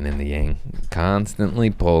 That's the yin and the yang.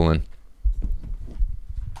 Constantly pulling.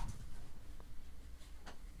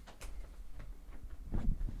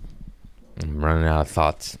 I'm running out of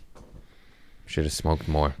thoughts. Should have smoked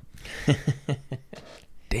more.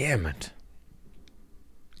 Damn it.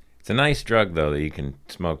 It's a nice drug, though, that you can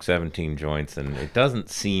smoke 17 joints, and it doesn't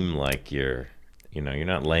seem like you're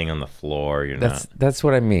not laying on the floor. That's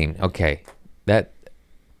what I mean. Okay.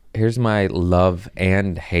 Here's my love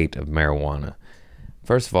and hate of marijuana.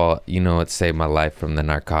 First of all, it saved my life from the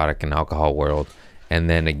narcotic and alcohol world. And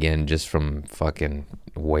then again, just from fucking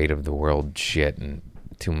weight of the world shit and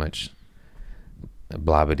too much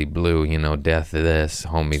blobbity blue, death of this,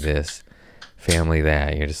 homie this, family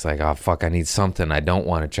that. You're just like, oh fuck, I need something. I don't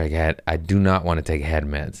want to take I do not want to take head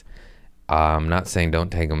meds. I'm not saying don't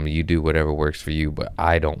take them. You do whatever works for you, but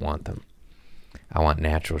I don't want them. I want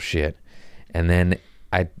natural shit. And then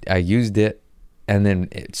I used it, and then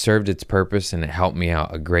it served its purpose, and it helped me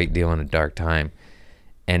out a great deal in a dark time.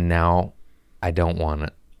 And now I don't want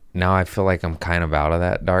it. Now I feel like I'm kind of out of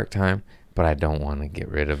that dark time, but I don't want to get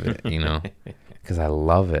rid of it, because I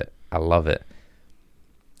love it. I love it.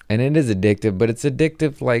 And it is addictive, but it's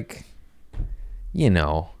addictive like,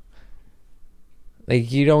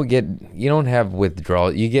 like you don't have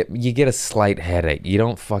withdrawal. You get a slight headache. You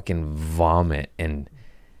don't fucking vomit and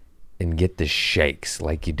get the shakes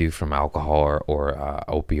like you do from alcohol or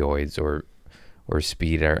opioids or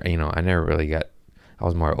speed. Or I never really got. I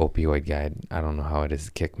was more opioid guy. I don't know how it is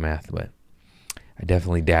to kick meth, but I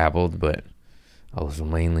definitely dabbled. But I was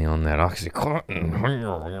mainly on that Oxycontin,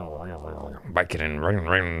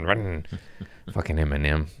 Vicodin, fucking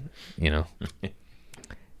Eminem.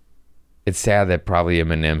 It's sad that probably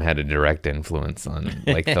Eminem had a direct influence on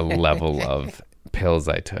like the level of pills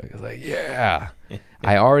I took. It's like, yeah,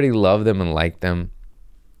 I already love them and like them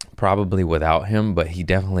probably without him, but he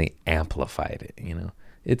definitely amplified it.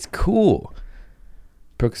 It's cool.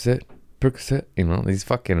 Percocet, these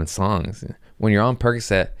fucking songs. When you're on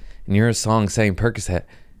Percocet and you're a song saying Percocet,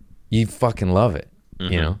 you fucking love it.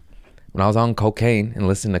 When I was on cocaine and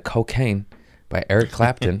listened to Cocaine by Eric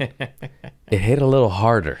Clapton, it hit a little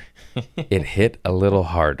harder.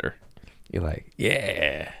 You're like,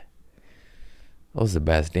 yeah. What was the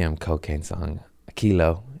best damn cocaine song?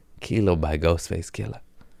 Kilo by Ghostface Killah.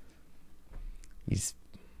 You just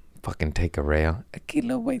fucking take a rail. A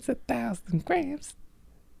kilo weighs 1,000 grams.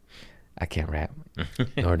 I can't rap.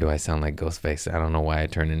 Nor do I sound like Ghostface. I don't know why I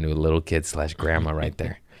turned into a little kid / grandma right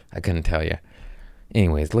there. I couldn't tell you.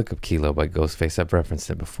 Anyways, look up Kilo by Ghostface. I've referenced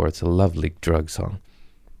it before. It's a lovely drug song.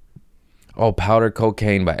 Oh, Powder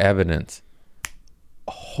Cocaine by Evidence.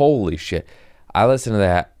 Holy shit. I listen to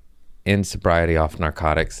that in sobriety off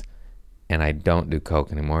narcotics, and I don't do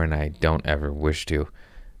coke anymore, and I don't ever wish to.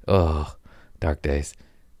 Ugh, dark days.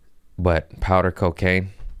 But Powder Cocaine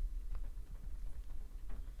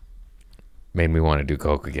made me want to do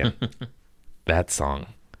coke again. That song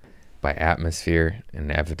by Atmosphere and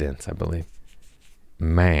Evidence, I believe.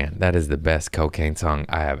 Man, that is the best cocaine song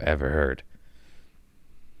I have ever heard.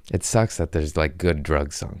 It sucks that there's like good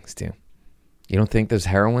drug songs too. You don't think there's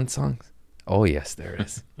heroin songs? Oh yes, there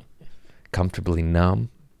is. Comfortably Numb.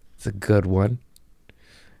 It's a good one.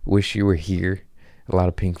 Wish You Were Here. A lot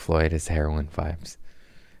of Pink Floyd is heroin vibes.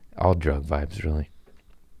 All drug vibes, really.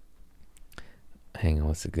 Hang on,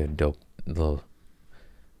 what's a good dope little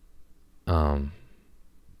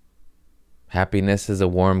Happiness is a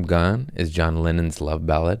Warm Gun is John Lennon's love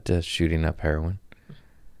ballad to shooting up heroin.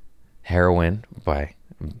 Heroin by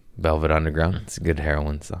Velvet Underground. It's a good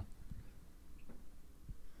heroin song.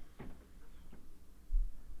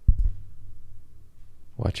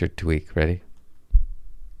 Watch her tweak. Ready?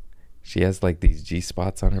 She has like these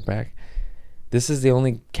G-spots on her back. This is the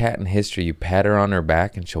only cat in history you pat her on her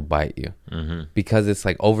back and she'll bite you. Mm-hmm. Because it's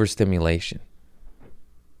like overstimulation.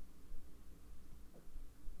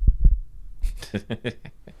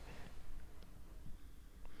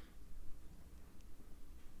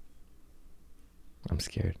 I'm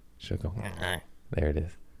scared. She'll go. There it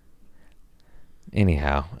is.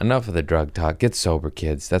 Anyhow, enough of the drug talk. Get sober,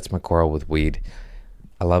 kids. That's my quarrel with weed.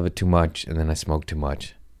 I love it too much and then I smoke too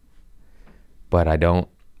much. But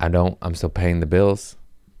I'm still paying the bills.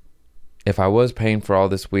 If I was paying for all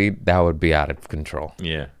this weed, that would be out of control.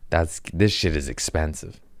 Yeah. This shit is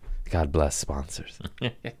expensive. God bless sponsors.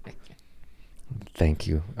 Thank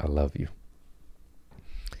you. I love you.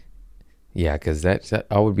 Yeah, because that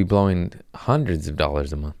I would be blowing hundreds of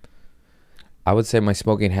dollars a month. I would say my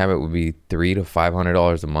smoking habit would be $300 to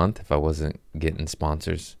 $500 a month if I wasn't getting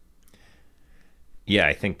sponsors. Yeah,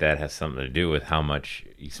 I think that has something to do with how much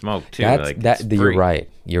you smoke too. You're right.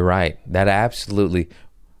 You're right. That absolutely.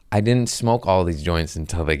 I didn't smoke all these joints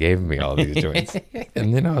until they gave me all these joints,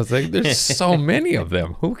 and then I was like, "There's so many of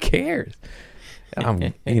them. Who cares?"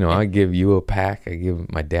 I give you a pack. I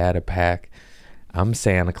give my dad a pack. I'm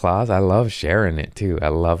Santa Claus. I love sharing it too. I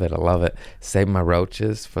love it. Save my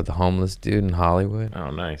roaches for the homeless dude in Hollywood.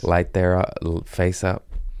 Oh, nice. Light their face up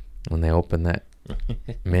when they open that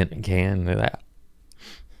mint can. They're like,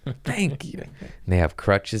 thank you. And they have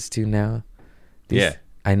crutches too now. Yeah.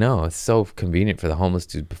 I know. It's so convenient for the homeless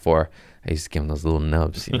dude. Before, I used to give them those little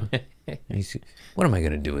nubs, you know. What am I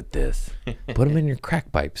going to do with this? Put them in your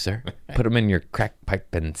crack pipe, sir. Put them in your crack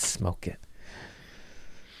pipe and smoke it.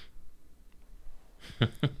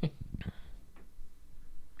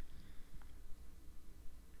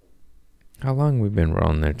 How long we been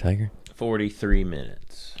rolling there, Tiger? 43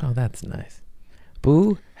 minutes. Oh, that's nice.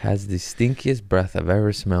 Boo has the stinkiest breath I've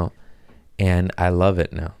ever smelled, and I love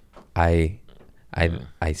it now. I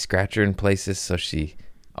scratch her in places so she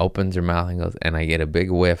opens her mouth and goes, and I get a big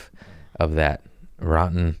whiff of that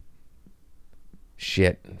rotten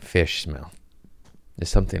shit fish smell. There's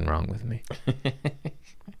something wrong with me.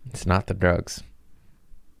 It's not the drugs.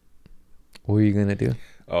 What are you going to do?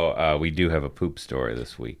 Oh, we do have a poop story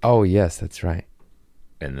this week. Oh, yes, that's right.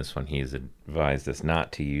 And this one, he's advised us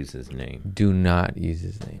not to use his name. Do not use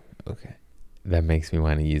his name. Okay. That makes me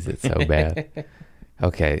want to use it so bad.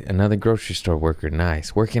 Okay, another grocery store worker.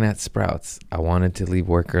 Nice. Working at Sprouts. I wanted to leave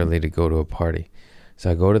work early to go to a party. So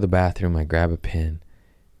I go to the bathroom, I grab a pin,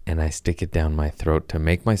 and I stick it down my throat to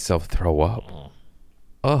make myself throw up.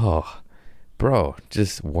 Oh, bro,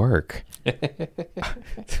 just work.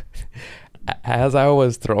 As I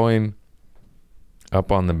was throwing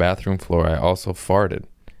up on the bathroom floor, I also farted.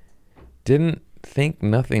 Didn't think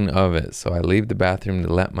nothing of it, so I leave the bathroom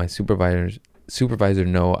to let my supervisor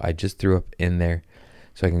know I just threw up in there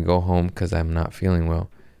so I can go home because I'm not feeling well.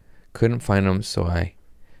 Couldn't find him, so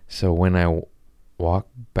when I walk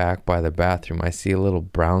back by the bathroom, I see a little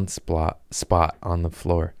brown spot on the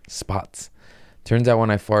floor. Spots. Turns out when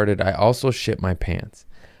I farted, I also shit my pants.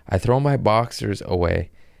 I throw my boxers away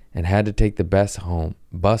and had to take the bus home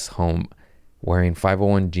wearing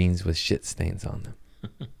 501 jeans with shit stains on them.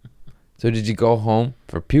 So did you go home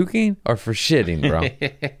for puking or for shitting, bro?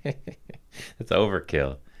 That's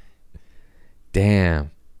overkill.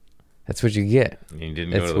 Damn. That's what you get. You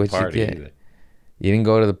didn't go to the party either. You didn't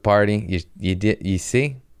go to the party. You did. You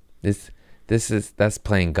see, that's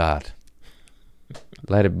playing God.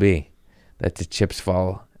 Let it be. Let the chips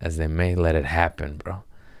fall as they may. Let it happen, bro.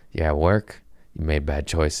 You're at work. You made bad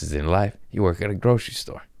choices in life. You work at a grocery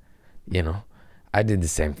store. You know, I did the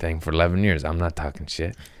same thing for 11 years. I'm not talking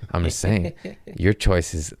shit. I'm just saying, your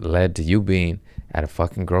choices led to you being at a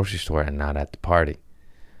fucking grocery store and not at the party.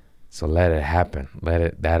 So let it happen.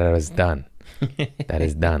 That is done. That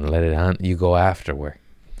is done. Let it hunt. You go afterward.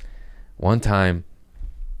 One time,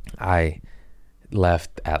 I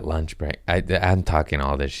left at lunch break. I'm talking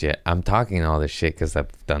all this shit. I'm talking all this shit because I've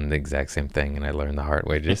done the exact same thing and I learned the hard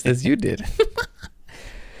way, just as you did.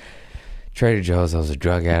 Trader Joe's. I was a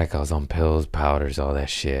drug addict. I was on pills, powders, all that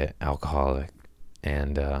shit, alcoholic.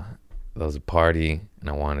 And there was a party, and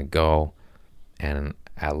I wanted to go. And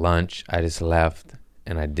at lunch, I just left,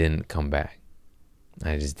 and I didn't come back.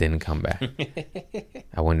 I just didn't come back.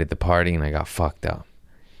 I went to the party, and I got fucked up.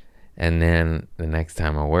 And then the next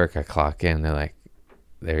time I work, I clock in. They're like,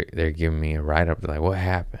 they're giving me a write-up. They're like, what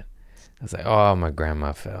happened? I was like, oh, my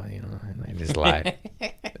grandma fell, you know. And I just lied.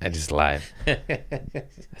 I just lied. I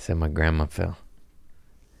said my grandma fell.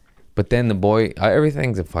 But then the boy,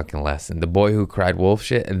 everything's a fucking lesson. The boy who cried wolf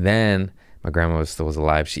shit, and then my grandma was still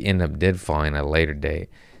alive. She ended up did falling at a later date.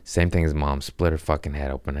 Same thing as mom, split her fucking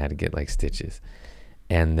head open, had to get like stitches.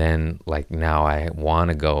 And then like now I want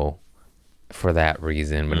to go for that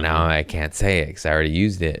reason, but now I can't say it because I already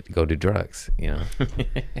used it to go do drugs, you know.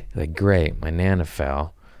 Like, great, my Nana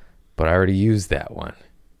fell, but I already used that one.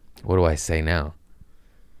 What do I say now?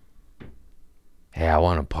 Hey, I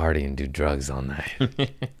want to party and do drugs all night.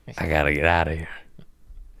 I gotta get out of here.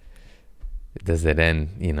 Does it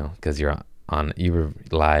end, you know, because you were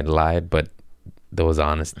lied, but there was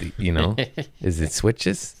honesty, you know? Is it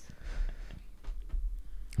switches?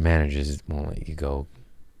 Managers won't let you go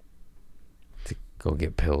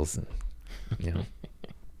get pills, and, you know.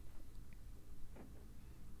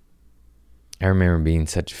 I remember being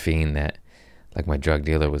such a fiend that, like, my drug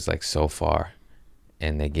dealer was like so far,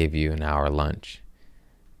 and they gave you an hour lunch,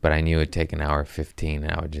 but I knew it'd take an hour 15,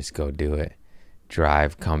 and I would just go do it,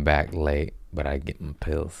 drive, come back late, but I'd get my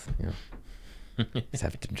pills, you know. Just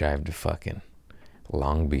have to drive to fucking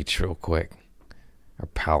Long Beach real quick, or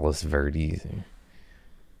Palos Verdes.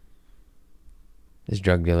 There's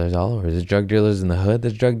drug dealers all over. There's drug dealers in the hood.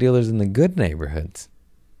 There's drug dealers in the good neighborhoods.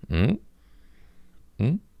 They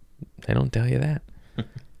don't tell you that.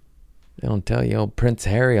 They don't tell you old Prince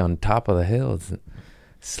Harry on top of the hills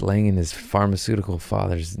slanging his pharmaceutical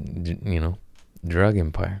father's, you know, drug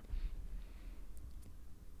empire.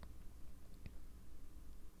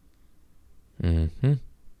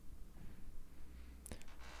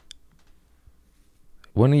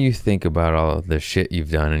 When you think about all of the shit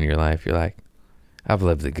you've done in your life, you're like, I've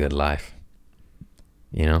lived a good life,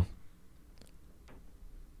 you know?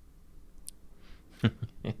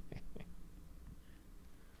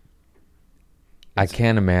 I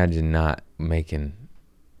can't imagine not making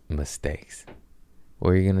mistakes. What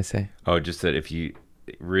were you going to say? Oh, just that if you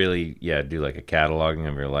really, do like a cataloging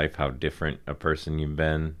of your life, how different a person you've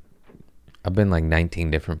been. I've been like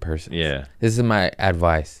 19 different persons. Yeah. This is my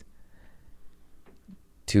advice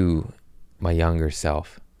to my younger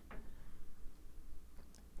self.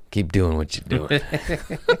 Keep doing what you're doing.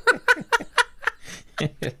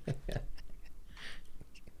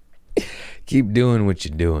 Keep doing what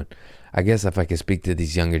you're doing. I guess if I could speak to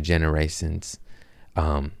these younger generations,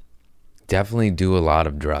 definitely do a lot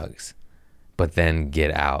of drugs, but then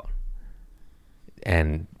get out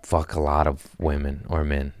and fuck a lot of women or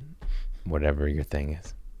men, whatever your thing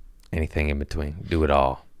is. Anything in between. Do it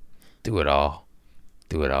all. Do it all.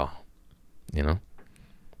 Do it all. You know?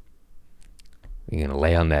 You're going to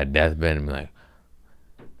lay on that deathbed and be like,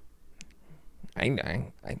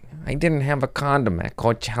 I didn't have a condom at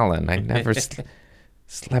Coachella, and I never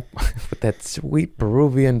slept with that sweet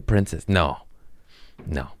Peruvian princess. No.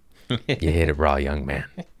 You hit it raw, young man.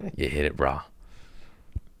 You hit it raw.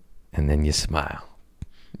 And then you smile.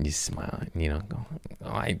 You smile, you know, go,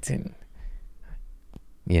 oh, I didn't.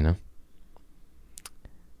 You know?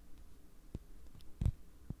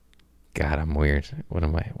 God, I'm weird. Why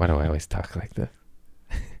do I always talk like this?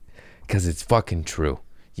 Because it's fucking true.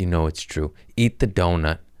 You know it's true. Eat the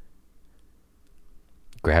donut.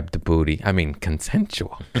 Grab the booty. I mean,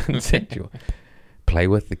 consensual. Play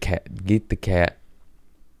with the cat. Get the cat.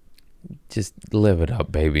 Just live it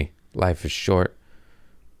up, baby. Life is short.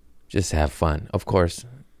 Just have fun. Of course,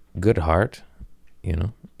 good heart. You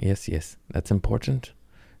know? Yes. That's important.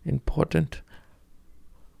 Important.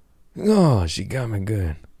 Oh, she got me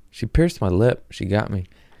good. She pierced my lip. She got me.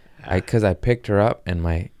 Because I picked her up and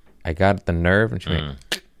I got the nerve and she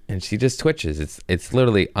went, and she just twitches. It's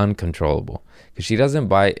literally uncontrollable. Because she doesn't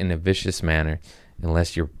bite in a vicious manner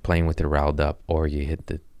unless you're playing with it riled up or you hit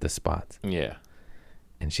the spots. Yeah.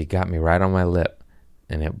 And she got me right on my lip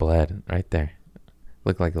and it bled right there.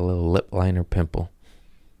 Looked like a little lip liner pimple.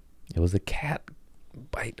 It was a cat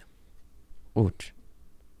bite. Ouch.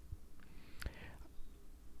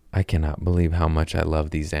 I cannot believe how much I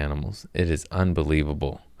love these animals. It is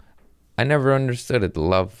unbelievable. I never understood it, the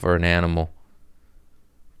love for an animal.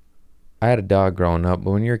 I had a dog growing up,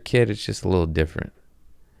 but when you're a kid, it's just a little different.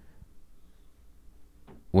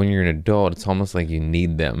 When you're an adult, it's almost like you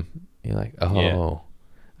need them. You're like, oh, yeah.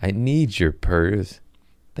 I need your purrs.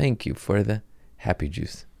 Thank you for the happy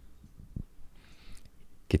juice.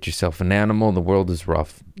 Get yourself an animal. The world is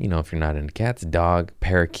rough. You know, if you're not into cats, dog,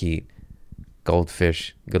 parakeet,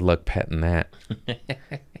 goldfish. Good luck petting that.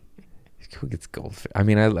 Who gets goldfish? I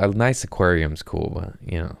mean, a nice aquarium's cool, but,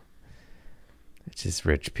 you know, it's just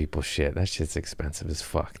rich people shit. That shit's expensive as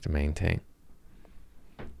fuck to maintain.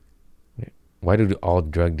 Why do all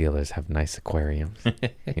drug dealers have nice aquariums? You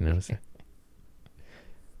know what I'm saying?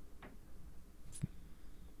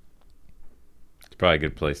 It's probably a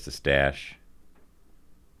good place to stash,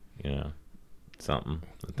 you know, something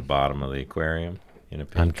at the bottom of the aquarium in a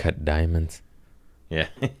pink. Uncut diamonds. Yeah.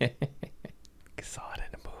 I saw it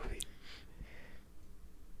in a movie.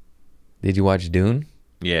 Did you watch Dune?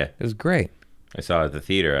 Yeah. It was great. I saw it at the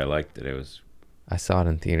theater. I liked it. I saw it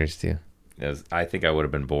in theaters too. I think I would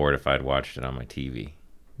have been bored if I'd watched it on my TV.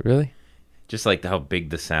 Really? Just like how big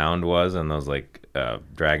the sound was and those like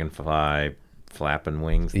dragonfly flapping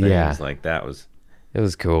wings things. Yeah. Like that was. It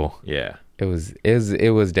was cool. Yeah. It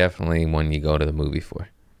was definitely one you go to the movie for.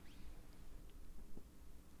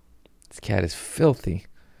 This cat is filthy.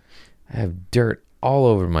 I have dirt all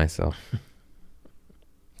over myself.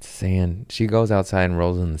 Sand. She goes outside and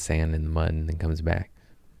rolls in the sand and the mud and then comes back.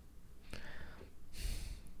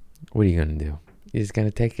 What are you going to do? You're just going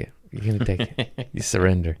to take it. You're going to take it. You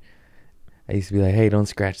surrender. I used to be like, hey, don't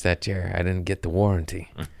scratch that chair. I didn't get the warranty.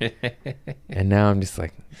 And now I'm just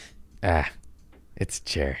like, it's a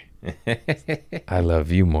chair. I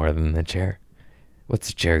love you more than the chair. What's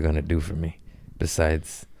the chair going to do for me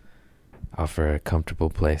besides offer a comfortable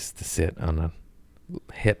place to sit on a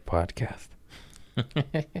hit podcast?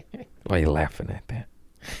 Why are you laughing at that?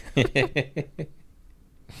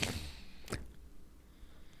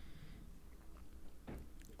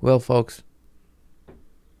 Well, folks,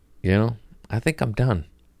 you know, I think I'm done.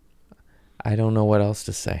 I don't know what else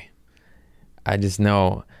to say. I just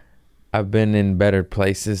know I've been in better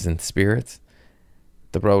places and spirits.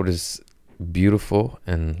 The road is beautiful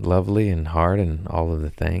and lovely and hard and all of the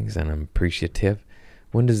things, and I'm appreciative.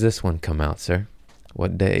 When does this one come out, sir?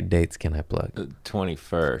 What dates can I plug?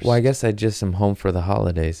 21st. Well, I guess I just am home for the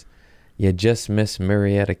holidays. You just missed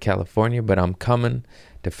Marietta, California, but I'm coming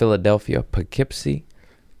to Philadelphia, Poughkeepsie,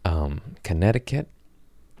 Connecticut,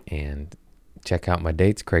 and check out my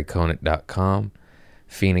dates, craigconant.com.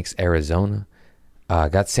 Phoenix, Arizona.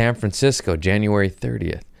 Got San Francisco, January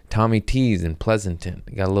 30th. Tommy T's in Pleasanton.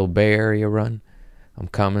 Got a little Bay Area run. I'm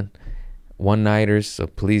coming. One-nighters, so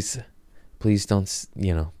please don't,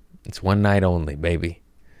 you know, it's one night only, baby.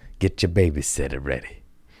 Get your babysitter ready.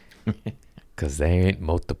 Because there ain't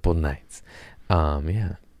multiple nights.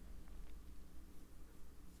 Yeah.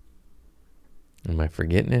 Am I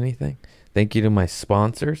forgetting anything? Thank you to my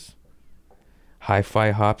sponsors.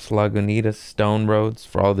 Hi-Fi Hops, Lagunitas, Stone Roads,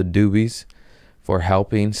 for all the doobies, for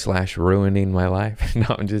helping / ruining my life.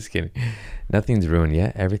 No, I'm just kidding. Nothing's ruined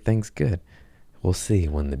yet. Everything's good. We'll see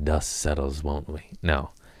when the dust settles, won't we? No.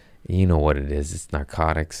 You know what it is. It's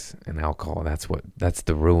narcotics and alcohol. That's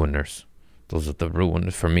the ruiners. Those are the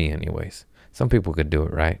ruiners for me anyways. Some people could do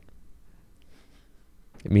it, right?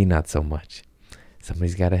 Me, not so much.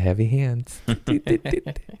 Somebody's got a heavy hands.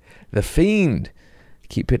 The Fiend.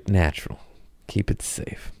 Keep it natural. Keep it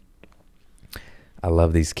safe. I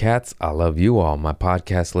love these cats. I love you all, my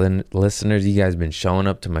podcast listeners. You guys been showing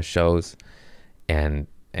up to my shows and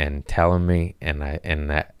telling me, and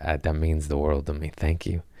that means the world to me. Thank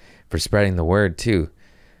you for spreading the word too.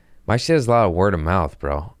 My shit is a lot of word of mouth,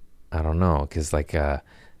 bro. I don't know, cause like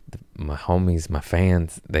my homies, my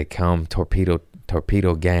fans, they come torpedo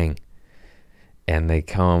gang, and they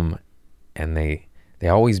come and they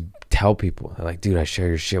always tell people, they're like, dude, I share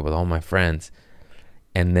your shit with all my friends.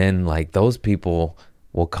 And then like those people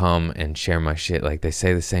will come and share my shit. Like they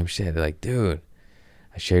say the same shit. They're like, dude,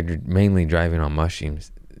 I shared your mainly driving on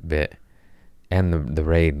mushrooms bit. And the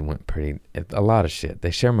raid went a lot of shit.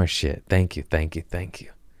 They share my shit. Thank you.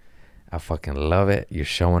 I fucking love it. You're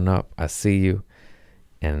showing up. I see you.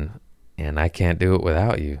 And I can't do it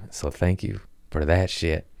without you. So thank you for that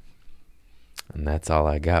shit. And that's all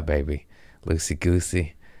I got, baby. Loosey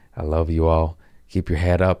goosey. I love you all. Keep your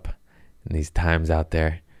head up in these times out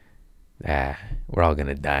there. We're all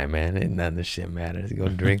gonna die, man. Ain't none of this shit matters. Go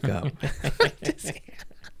drink up.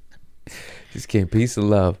 Just kidding. Peace and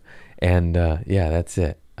love. And yeah, that's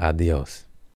it. Adios.